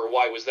get over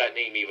why was that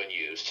name even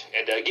used.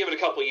 And give it a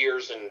couple of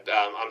years, and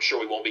I'm sure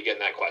we won't be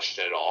getting that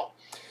question at all.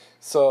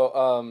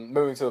 So,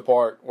 moving to the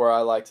part where I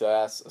like to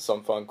ask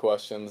some fun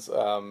questions.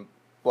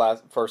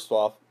 First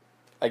off,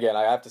 again,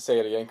 I have to say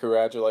it again,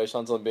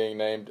 congratulations on being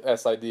named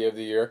SID of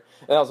the Year.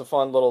 And that was a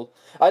fun little...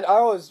 I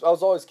was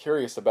always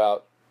curious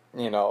about,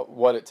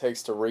 what it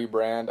takes to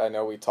rebrand. I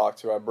know we talked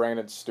to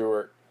Brandon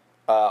Stewart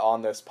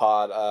on this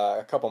pod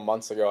a couple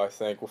months ago, I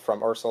think,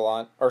 from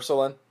Ursuline,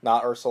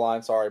 not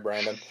Ursuline, sorry,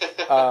 Brandon.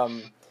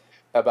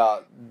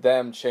 about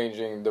them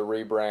changing the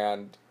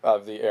rebrand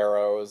of the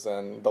arrows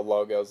and the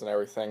logos and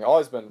everything.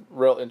 Always been a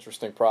real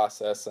interesting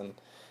process, and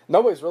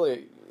nobody's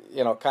really,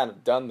 kind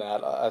of done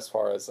that as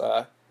far as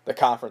the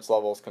conference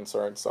level is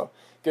concerned. So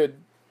good,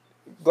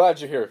 glad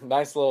you're here.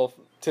 Nice little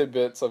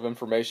tidbits of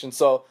information.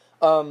 So,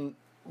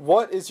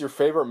 what is your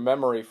favorite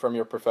memory from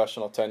your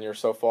professional tenure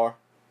so far?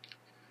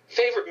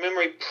 Favorite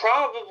memory,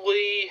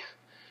 probably.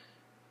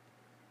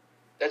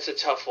 That's a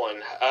tough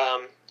one.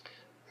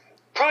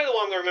 Probably the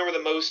one I'm going to remember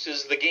the most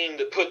is the game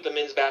that put the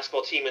men's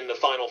basketball team in the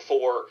Final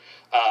Four,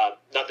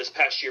 not this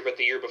past year, but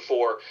the year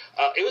before.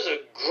 It was a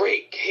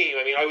great game.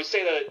 I mean, I would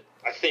say that,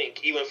 I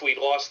think, even if we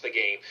lost the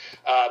game.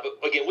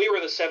 But again, we were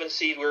the 7th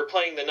seed. We were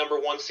playing the number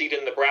 1 seed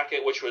in the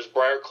bracket, which was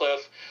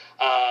Briarcliff,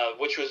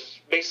 which was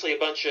basically a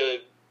bunch of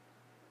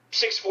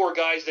 6'4"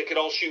 guys that could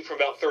all shoot from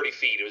about 30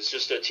 feet. It was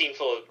just a team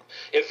full of,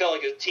 it felt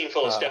like a team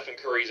full of Stephen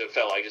Currys, it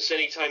felt like. Just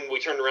anytime we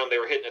turned around, they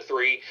were hitting a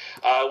three.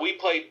 We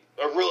played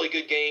a really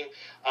good game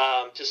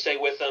to stay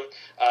with them.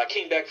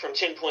 Came back from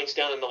 10 points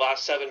down in the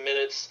last 7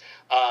 minutes.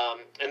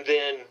 And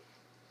then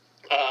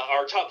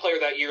our top player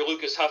that year,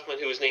 Lucas Huffman,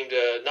 who was named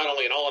not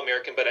only an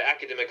All-American, but an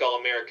academic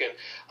All-American,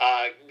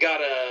 got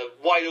a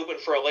wide open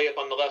for a layup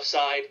on the left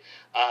side.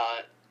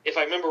 If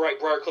I remember right,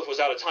 Briarcliff was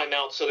out of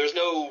timeout, so there's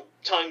no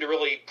time to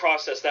really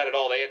process that at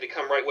all. They had to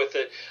come right with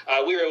it.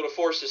 We were able to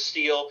force a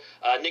steal.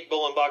 Nick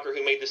Bullenbacher,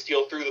 who made the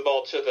steal, threw the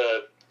ball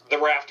to the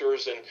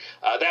rafters, and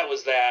that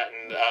was that.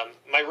 And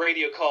my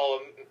radio call,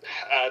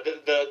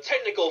 the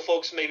technical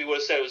folks maybe would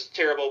have said it was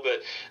terrible,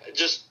 but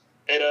just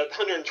at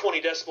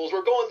 120 decibels,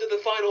 we're going to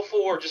the Final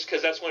Four, just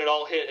because that's when it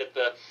all hit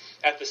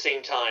at the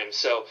same time.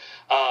 So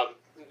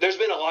there's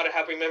been a lot of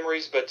happy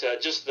memories, but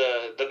just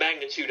the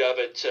magnitude of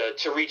it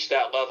to reach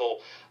that level,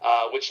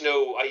 which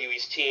no IU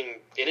East team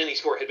in any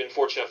sport had been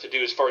fortunate enough to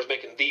do as far as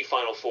making the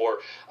Final Four.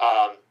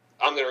 I'm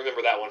going to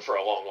remember that one for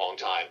a long, long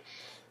time.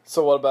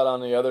 So what about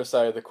on the other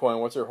side of the coin?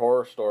 What's your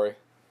horror story?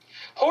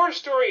 Horror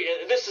story,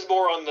 this is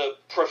more on the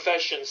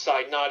profession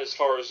side, not as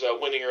far as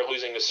winning or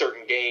losing a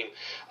certain game.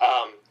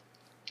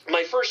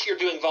 My first year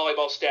doing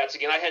volleyball stats,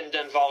 again, I hadn't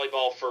done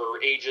volleyball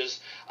for ages.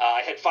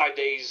 I had 5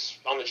 days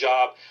on the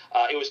job.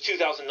 It was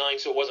 2009,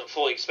 so it wasn't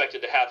fully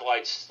expected to have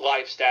live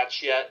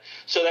stats yet.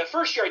 So that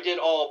first year I did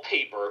all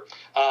paper.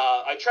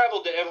 I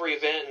traveled to every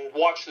event and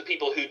watched the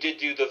people who did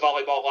do the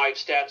volleyball live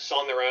stats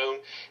on their own.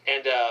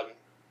 And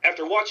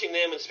after watching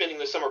them and spending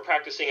the summer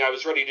practicing, I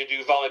was ready to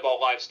do volleyball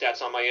live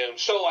stats on my own.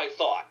 So I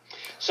thought.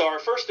 So our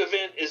first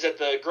event is at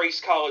the Grace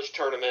College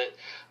tournament.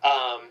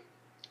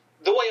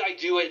 The way I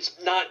do it, it's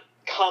not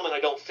common, I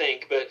don't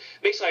think, but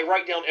basically I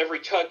write down every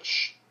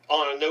touch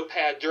on a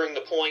notepad during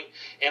the point,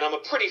 and I'm a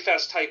pretty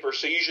fast typer,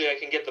 so usually I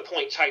can get the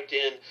point typed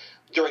in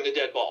during the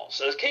dead ball.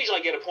 So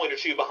occasionally I get a point or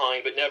two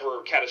behind, but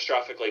never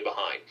catastrophically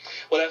behind.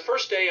 Well, that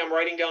first day I'm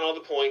writing down all the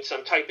points,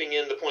 I'm typing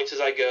in the points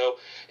as I go,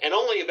 and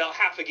only about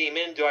half a game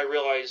in do I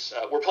realize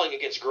we're playing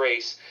against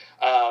Grace.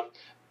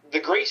 The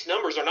Grace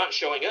numbers are not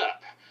showing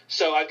up.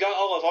 So I've got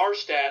all of our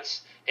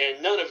stats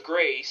and none of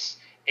Grace,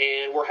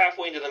 and we're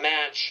halfway into the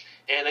match,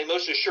 and they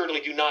most assuredly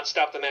do not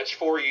stop the match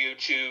for you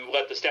to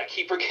let the stat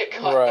keeper get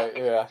caught. Right,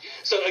 yeah.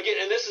 So again,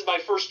 and this is my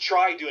first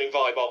try doing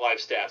volleyball live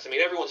stats. I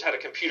mean, everyone's had a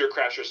computer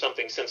crash or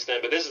something since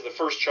then, but this is the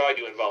first try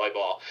doing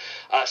volleyball.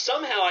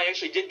 Somehow I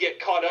actually did get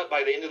caught up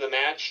by the end of the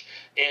match,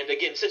 and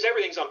again, since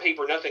everything's on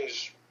paper,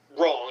 nothing's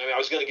wrong. I mean, I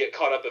was going to get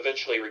caught up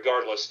eventually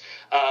regardless.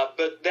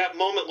 But that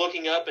moment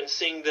looking up and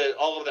seeing that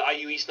all of the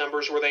IU East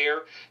numbers were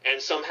there,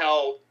 and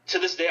somehow, to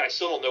this day, I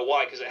still don't know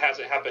why, because it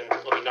hasn't happened.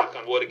 Let me knock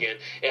on wood again.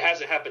 It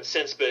hasn't happened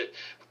since, but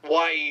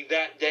why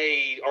that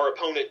day our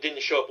opponent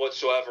didn't show up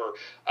whatsoever,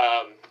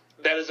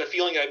 that is a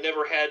feeling I've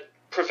never had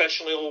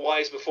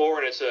professionally-wise before,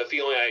 and it's a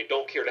feeling I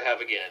don't care to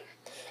have again.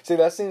 See,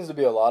 that seems to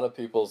be a lot of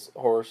people's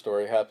horror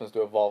story happens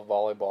to involve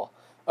volleyball.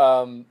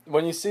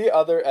 When you see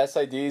other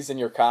SIDs in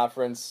your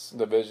conference,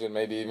 division,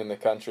 maybe even the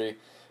country,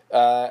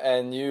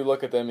 and you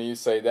look at them and you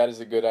say, that is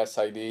a good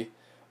SID,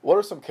 what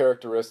are some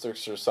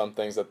characteristics or some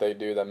things that they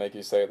do that make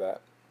you say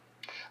that?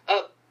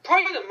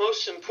 Probably the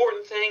most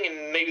important thing,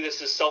 and maybe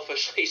this is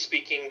selfishly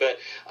speaking, but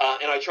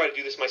and I try to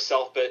do this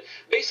myself, but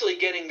basically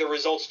getting the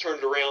results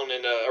turned around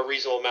in a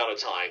reasonable amount of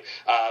time.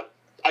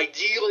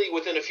 Ideally,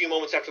 within a few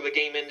moments after the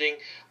game ending,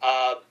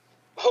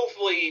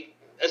 hopefully,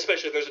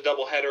 especially if there's a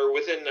doubleheader,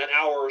 within an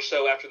hour or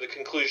so after the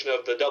conclusion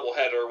of the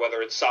doubleheader,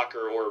 whether it's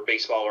soccer or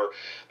baseball or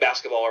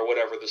basketball or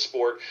whatever the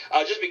sport,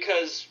 just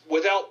because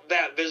without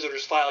that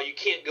visitor's file, you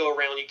can't go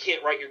around, you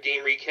can't write your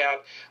game recap,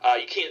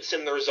 you can't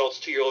send the results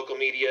to your local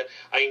media.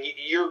 I mean,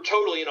 you're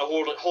totally in a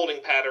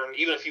holding pattern,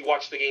 even if you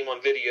watch the game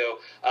on video,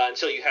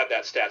 until you have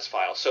that stats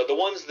file. So the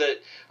ones that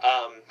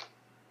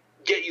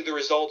get you the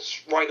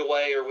results right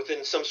away or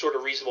within some sort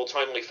of reasonable,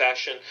 timely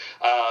fashion,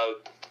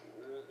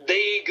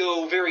 they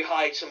go very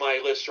high to my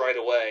list right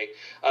away.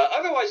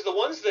 Otherwise, the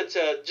ones that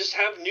just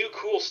have new,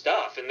 cool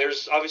stuff, and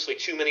there's obviously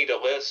too many to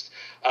list.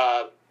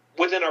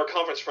 Within our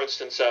conference, for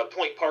instance,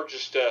 Point Park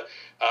just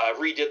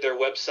redid their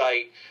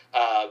website,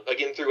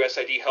 again, through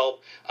SID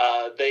help.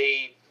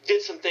 They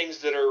did some things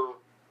that are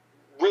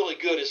really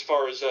good as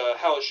far as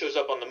how it shows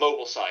up on the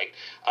mobile site.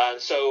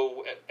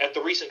 So at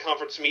the recent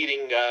conference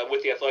meeting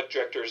with the athletic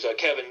directors,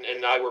 Kevin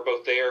and I were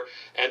both there,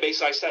 and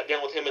basically I sat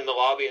down with him in the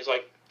lobby and was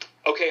like,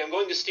 okay, I'm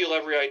going to steal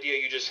every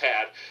idea you just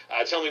had.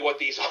 Tell me what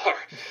these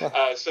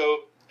are.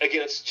 So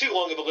again, it's too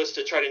long of a list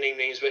to try to name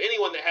names, but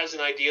anyone that has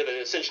an idea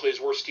that essentially is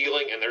worth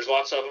stealing, and there's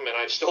lots of them, and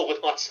I've stolen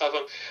lots of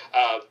them,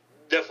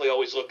 definitely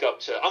always look up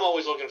to. I'm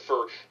always looking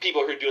for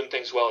people who are doing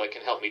things well that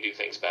can help me do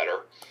things better.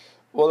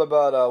 What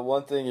about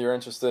one thing you're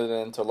interested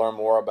in to learn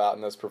more about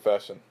in this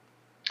profession?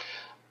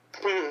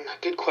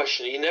 Good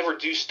question. You never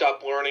do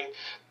stop learning.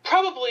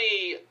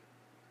 Probably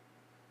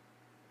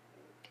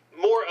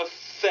more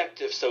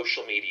effective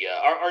social media.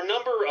 Our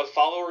number of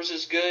followers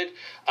is good.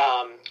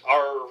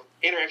 Our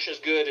interaction is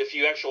good. If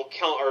you actually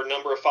count our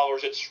number of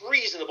followers, it's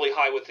reasonably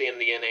high within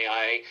the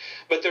NAIA.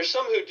 But there's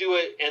some who do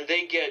it and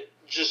they get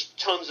just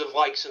tons of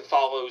likes and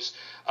follows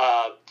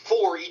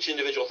for each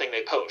individual thing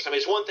they post. I mean,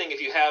 it's one thing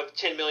if you have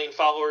 10 million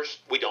followers.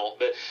 We don't.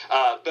 But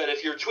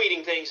if you're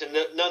tweeting things and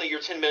none of your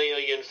 10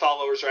 million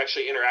followers are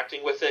actually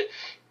interacting with it,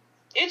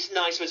 it's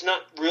nice, but it's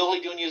not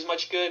really doing you as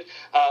much good.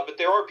 But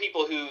there are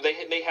people who they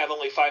may have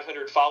only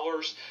 500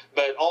 followers,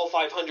 but all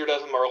 500 of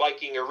them are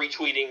liking or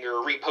retweeting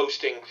or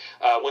reposting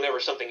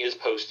whenever something is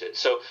posted.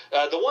 So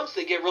the ones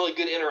that get really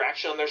good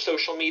interaction on their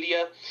social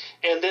media,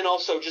 and then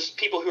also just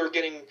people who are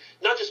getting,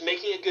 not just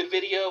making a good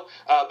video,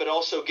 but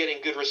also getting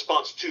good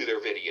response to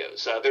their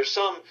videos. There's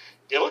some,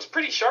 it looks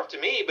pretty sharp to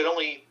me, but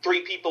only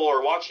 3 people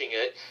are watching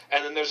it.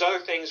 And then there's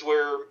other things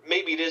where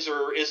maybe it is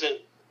or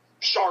isn't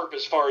sharp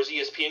as far as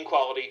ESPN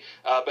quality,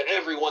 but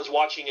everyone's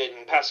watching it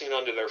and passing it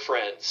on to their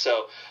friends.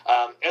 So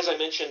as I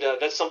mentioned,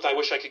 that's something I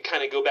wish I could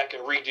kind of go back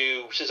and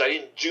redo, since I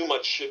didn't do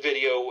much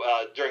video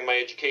during my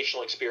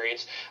educational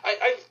experience.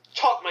 I've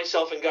taught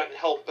myself and gotten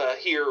help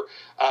here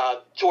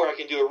to where I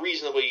can do a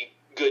reasonably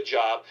good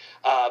job,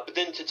 but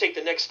then to take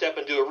the next step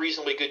and do a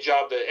reasonably good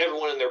job that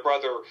everyone and their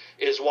brother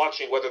is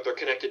watching, whether they're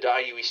connected to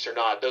IU East or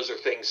not. Those are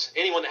things,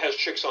 anyone that has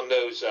tricks on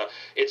those,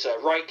 it's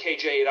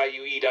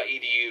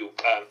wrightkj@iue.edu.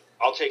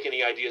 I'll take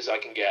any ideas I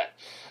can get.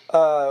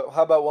 How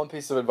about one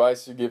piece of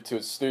advice you give to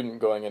a student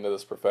going into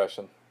this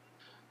profession?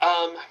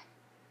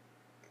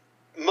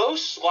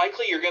 Most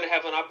likely you're going to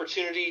have an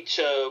opportunity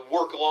to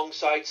work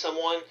alongside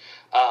someone.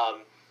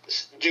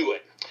 Do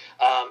it.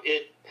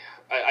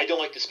 I don't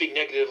like to speak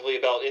negatively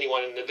about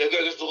anyone.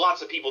 There's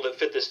lots of people that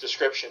fit this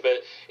description,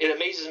 but it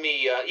amazes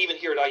me, even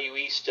here at IU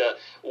East,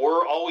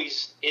 we're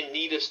always in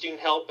need of student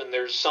help, and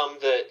there's some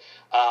that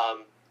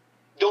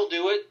don't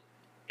do it,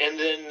 and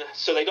then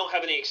so they don't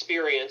have any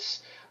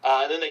experience,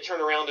 and then they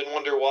turn around and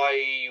wonder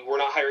why we're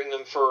not hiring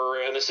them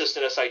for an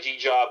assistant SIG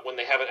job when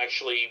they haven't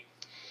actually,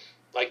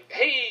 like,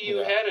 hey, you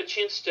had a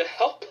chance to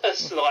help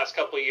us in the last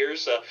couple of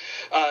years. So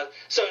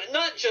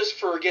not just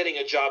for getting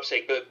a job's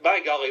sake, but by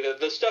golly,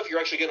 the stuff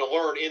you're actually going to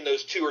learn in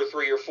those 2 or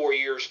 3 or 4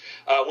 years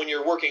when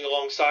you're working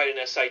alongside an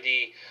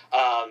SID,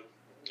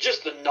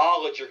 just the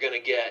knowledge you're going to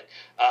get,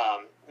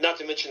 not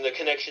to mention the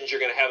connections you're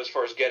going to have as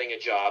far as getting a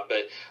job.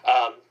 But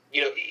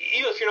even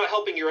if you're not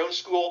helping your own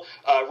school,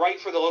 write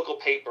for the local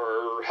paper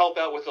or help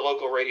out with the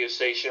local radio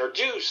station or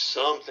do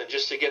something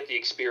just to get the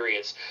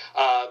experience.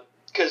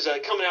 Because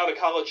coming out of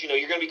college,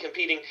 you're going to be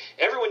competing.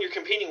 Everyone you're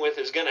competing with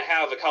is going to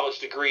have a college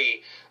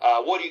degree.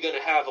 What are you going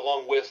to have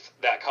along with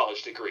that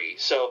college degree?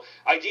 So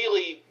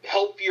ideally,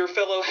 help your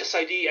fellow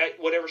SID at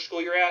whatever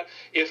school you're at.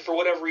 If for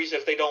whatever reason,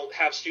 if they don't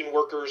have student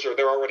workers or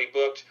they're already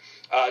booked,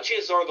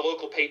 chances are the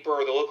local paper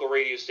or the local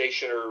radio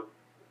station or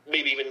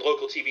maybe even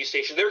local TV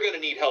station, they're going to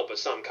need help of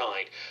some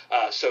kind.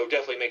 So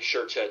definitely make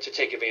sure to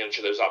take advantage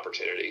of those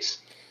opportunities.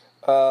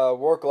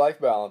 Work-life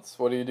balance.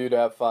 What do you do to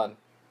have fun?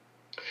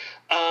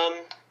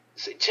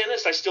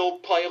 Tennis, I still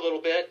play a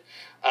little bit.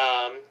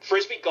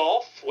 Frisbee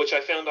golf, which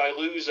I found I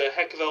lose a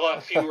heck of a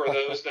lot fewer of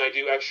those than I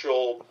do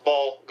actual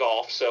ball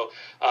golf, so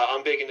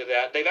I'm big into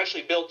that. They've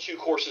actually built 2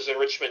 courses in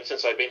Richmond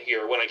since I've been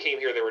here. When I came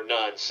here, there were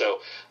none,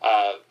 so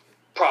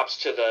props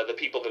to the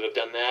people that have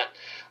done that.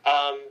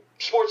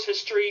 Sports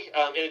history,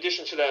 in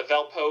addition to that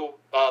Valpo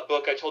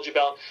book I told you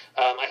about,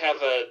 I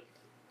have a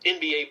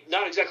NBA,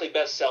 not exactly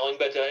best-selling,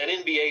 but an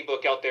NBA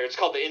book out there. It's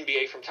called the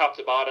NBA from top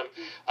to bottom.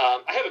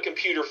 I have a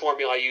computer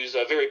formula I use,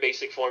 a very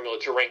basic formula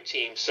to rank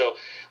teams. So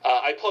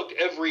I plugged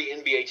every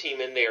NBA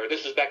team in there.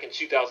 This was back in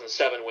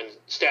 2007 when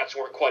stats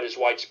weren't quite as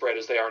widespread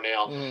as they are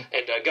now, and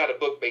got a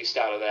book based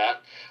out of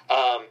that.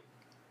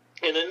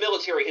 And then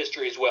military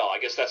history as well. I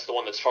guess that's the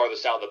one that's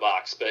farthest out of the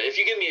box. But if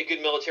you give me a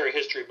good military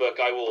history book,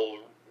 I will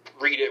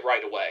read it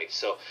right away.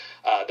 So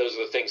those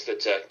are the things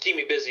that keep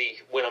me busy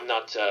when I'm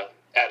not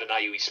at an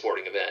IUE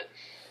sporting event.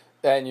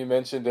 And you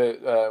mentioned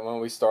it when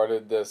we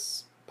started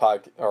this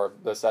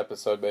this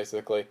episode,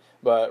 basically.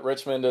 But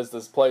Richmond is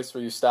this place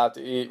where you stop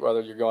to eat,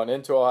 whether you're going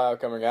into Ohio,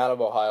 coming out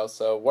of Ohio.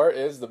 So where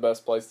is the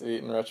best place to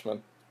eat in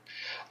Richmond?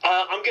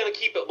 I'm going to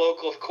keep it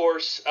local, of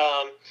course.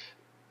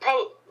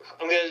 Probably,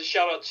 I'm going to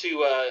shout out to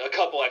a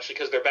couple, actually,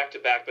 because they're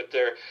back-to-back, but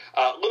they're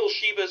Little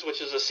Sheba's,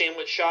 which is a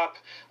sandwich shop,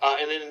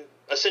 and then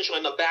essentially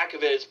on the back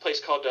of it is a place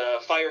called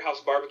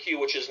Firehouse Barbecue,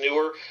 which is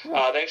newer.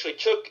 They actually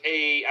took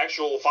a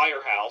actual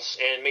firehouse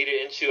and made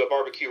it into a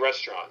barbecue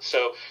restaurant.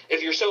 So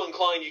if you're so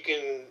inclined, you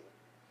can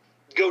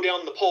go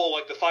down the pole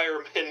like the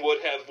firemen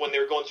would have when they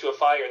were going to a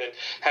fire, and then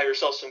have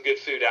yourself some good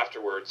food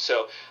afterwards.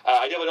 So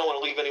I definitely don't want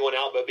to leave anyone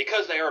out, but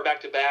because they are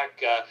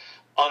back-to-back,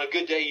 on a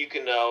good day you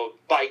can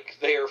bike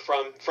there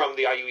from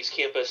the IU East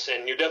campus,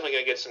 and you're definitely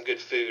going to get some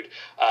good food.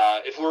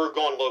 If we're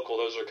going local,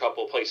 those are a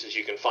couple of places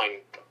you can find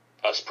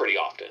us pretty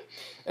often.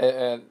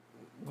 And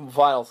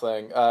final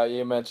thing,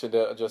 you mentioned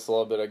it just a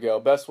little bit ago.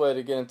 Best way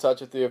to get in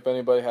touch with you if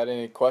anybody had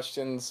any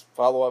questions,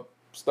 follow-up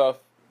stuff,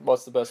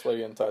 what's the best way to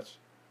get in touch?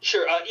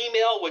 Sure.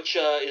 Email, which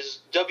is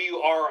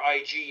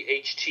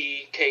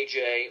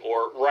WRIGHTKJ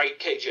or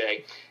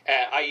WrightKJ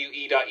at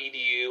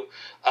iue.edu.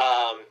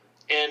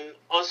 And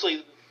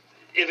honestly,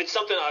 if it's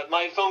something, I'm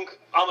a phone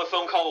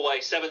call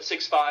away,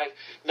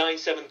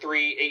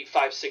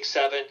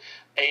 765-973-8567.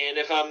 And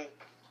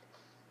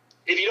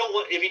if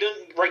you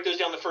didn't write those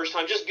down the first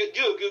time, just do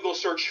a Google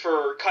search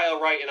for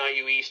Kyle Wright and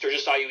IU East, or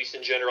just IU East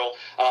in general.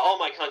 All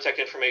my contact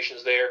information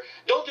is there.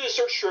 Don't do a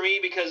search for me,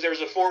 because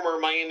there's a former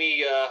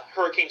Miami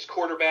Hurricanes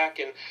quarterback,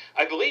 and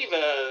I believe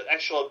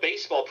actually a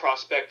baseball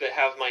prospect that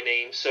have my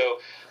name. So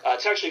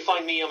to actually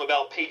find me, I'm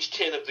about page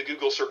 10 of the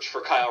Google search for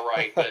Kyle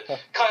Wright. But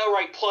Kyle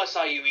Wright plus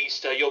IU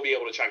East, you'll be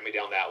able to track me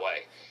down that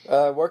way.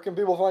 Where can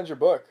people find your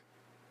book?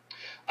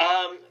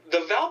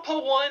 The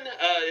Valpo one,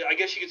 I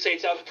guess you could say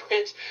it's out of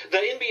print. The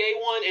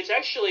NBA one, it's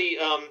actually,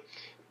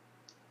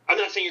 I'm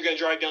not saying you're going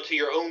to drive down to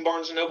your own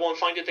Barnes & Noble and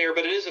find it there,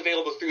 but it is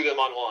available through them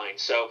online.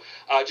 So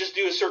just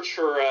do a search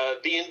for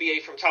the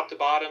NBA from top to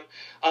bottom.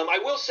 I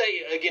will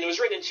say, again, it was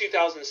written in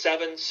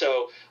 2007,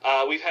 so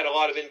we've had a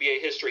lot of NBA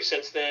history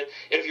since then.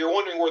 And if you're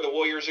wondering where the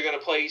Warriors are going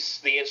to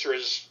place, the answer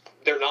is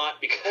they're not,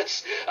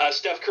 because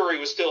Steph Curry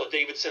was still at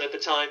Davidson at the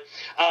time.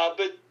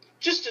 But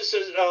just as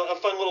a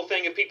fun little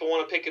thing, if people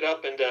want to pick it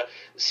up and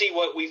see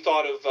what we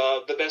thought of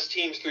the best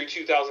teams through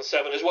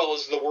 2007, as well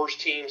as the worst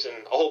teams and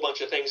a whole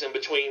bunch of things in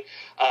between.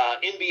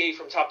 NBA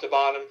from top to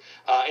bottom,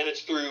 and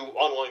it's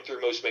online through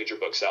most major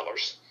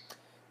booksellers.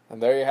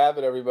 And there you have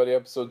it, everybody.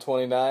 Episode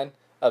 29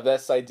 of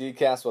SID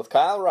Cast with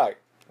Kyle Wright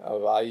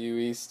of IU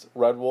East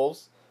Red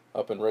Wolves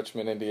up in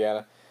Richmond,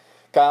 Indiana.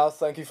 Kyle,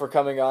 thank you for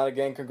coming on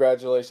again.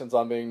 Congratulations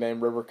on being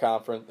named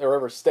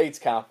River States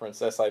Conference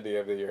SID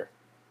of the Year.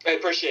 I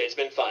appreciate it. It's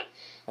been fun.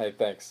 Hey,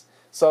 thanks.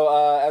 So,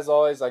 as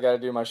always, I got to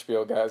do my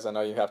spiel, guys. I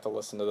know you have to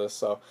listen to this.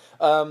 So,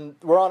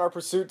 we're on our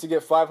pursuit to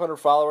get 500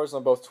 followers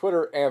on both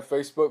Twitter and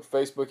Facebook.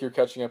 Facebook, you're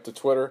catching up to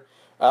Twitter.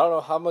 I don't know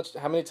how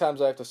many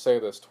times I have to say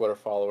this, Twitter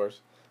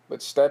followers,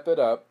 but step it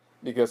up,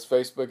 because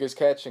Facebook is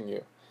catching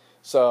you.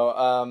 So,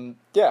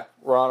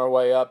 we're on our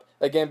way up.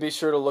 Again, be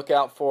sure to look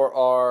out for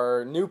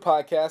our new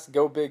podcast,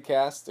 Go Big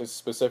Cast. It's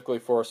specifically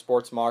for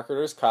sports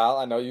marketers. Kyle,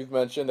 I know you've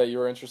mentioned that you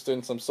were interested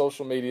in some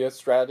social media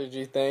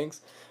strategy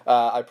things.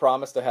 I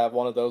promise to have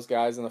one of those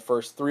guys in the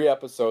first 3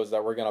 episodes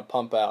that we're going to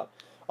pump out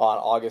on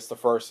August the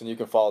 1st, and you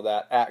can follow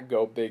that at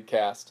Go Big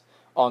Cast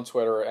on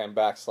Twitter and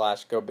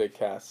 / Go Big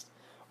Cast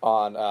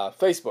on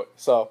Facebook.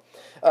 So,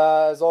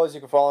 as always,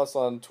 you can follow us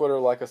on Twitter,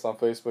 like us on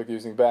Facebook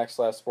using /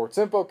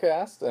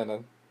 SportsInfoCast,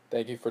 and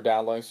thank you for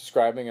downloading,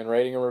 subscribing, and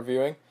rating and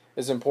reviewing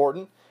is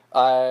important.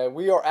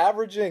 We are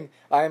averaging,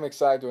 I am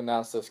excited to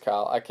announce this,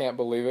 Kyle. I can't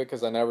believe it,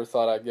 because I never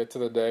thought I'd get to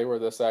the day where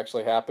this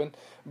actually happened.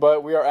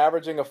 But we are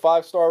averaging a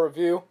 5-star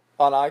review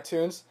on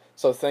iTunes.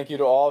 So thank you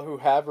to all who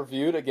have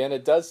reviewed. Again,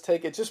 it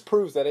just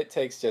proves that it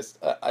takes just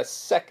a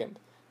second,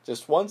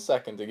 just 1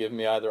 second, to give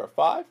me either a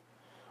 5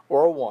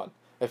 or a 1.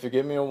 If you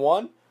give me a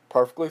 1,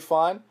 perfectly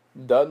fine.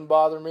 Doesn't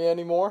bother me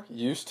anymore.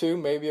 Used to,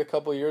 maybe a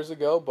couple years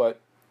ago,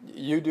 but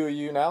you do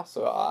you now,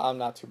 so I'm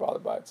not too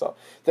bothered by it. So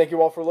thank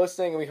you all for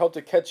listening, and we hope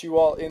to catch you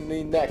all in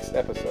the next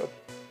episode.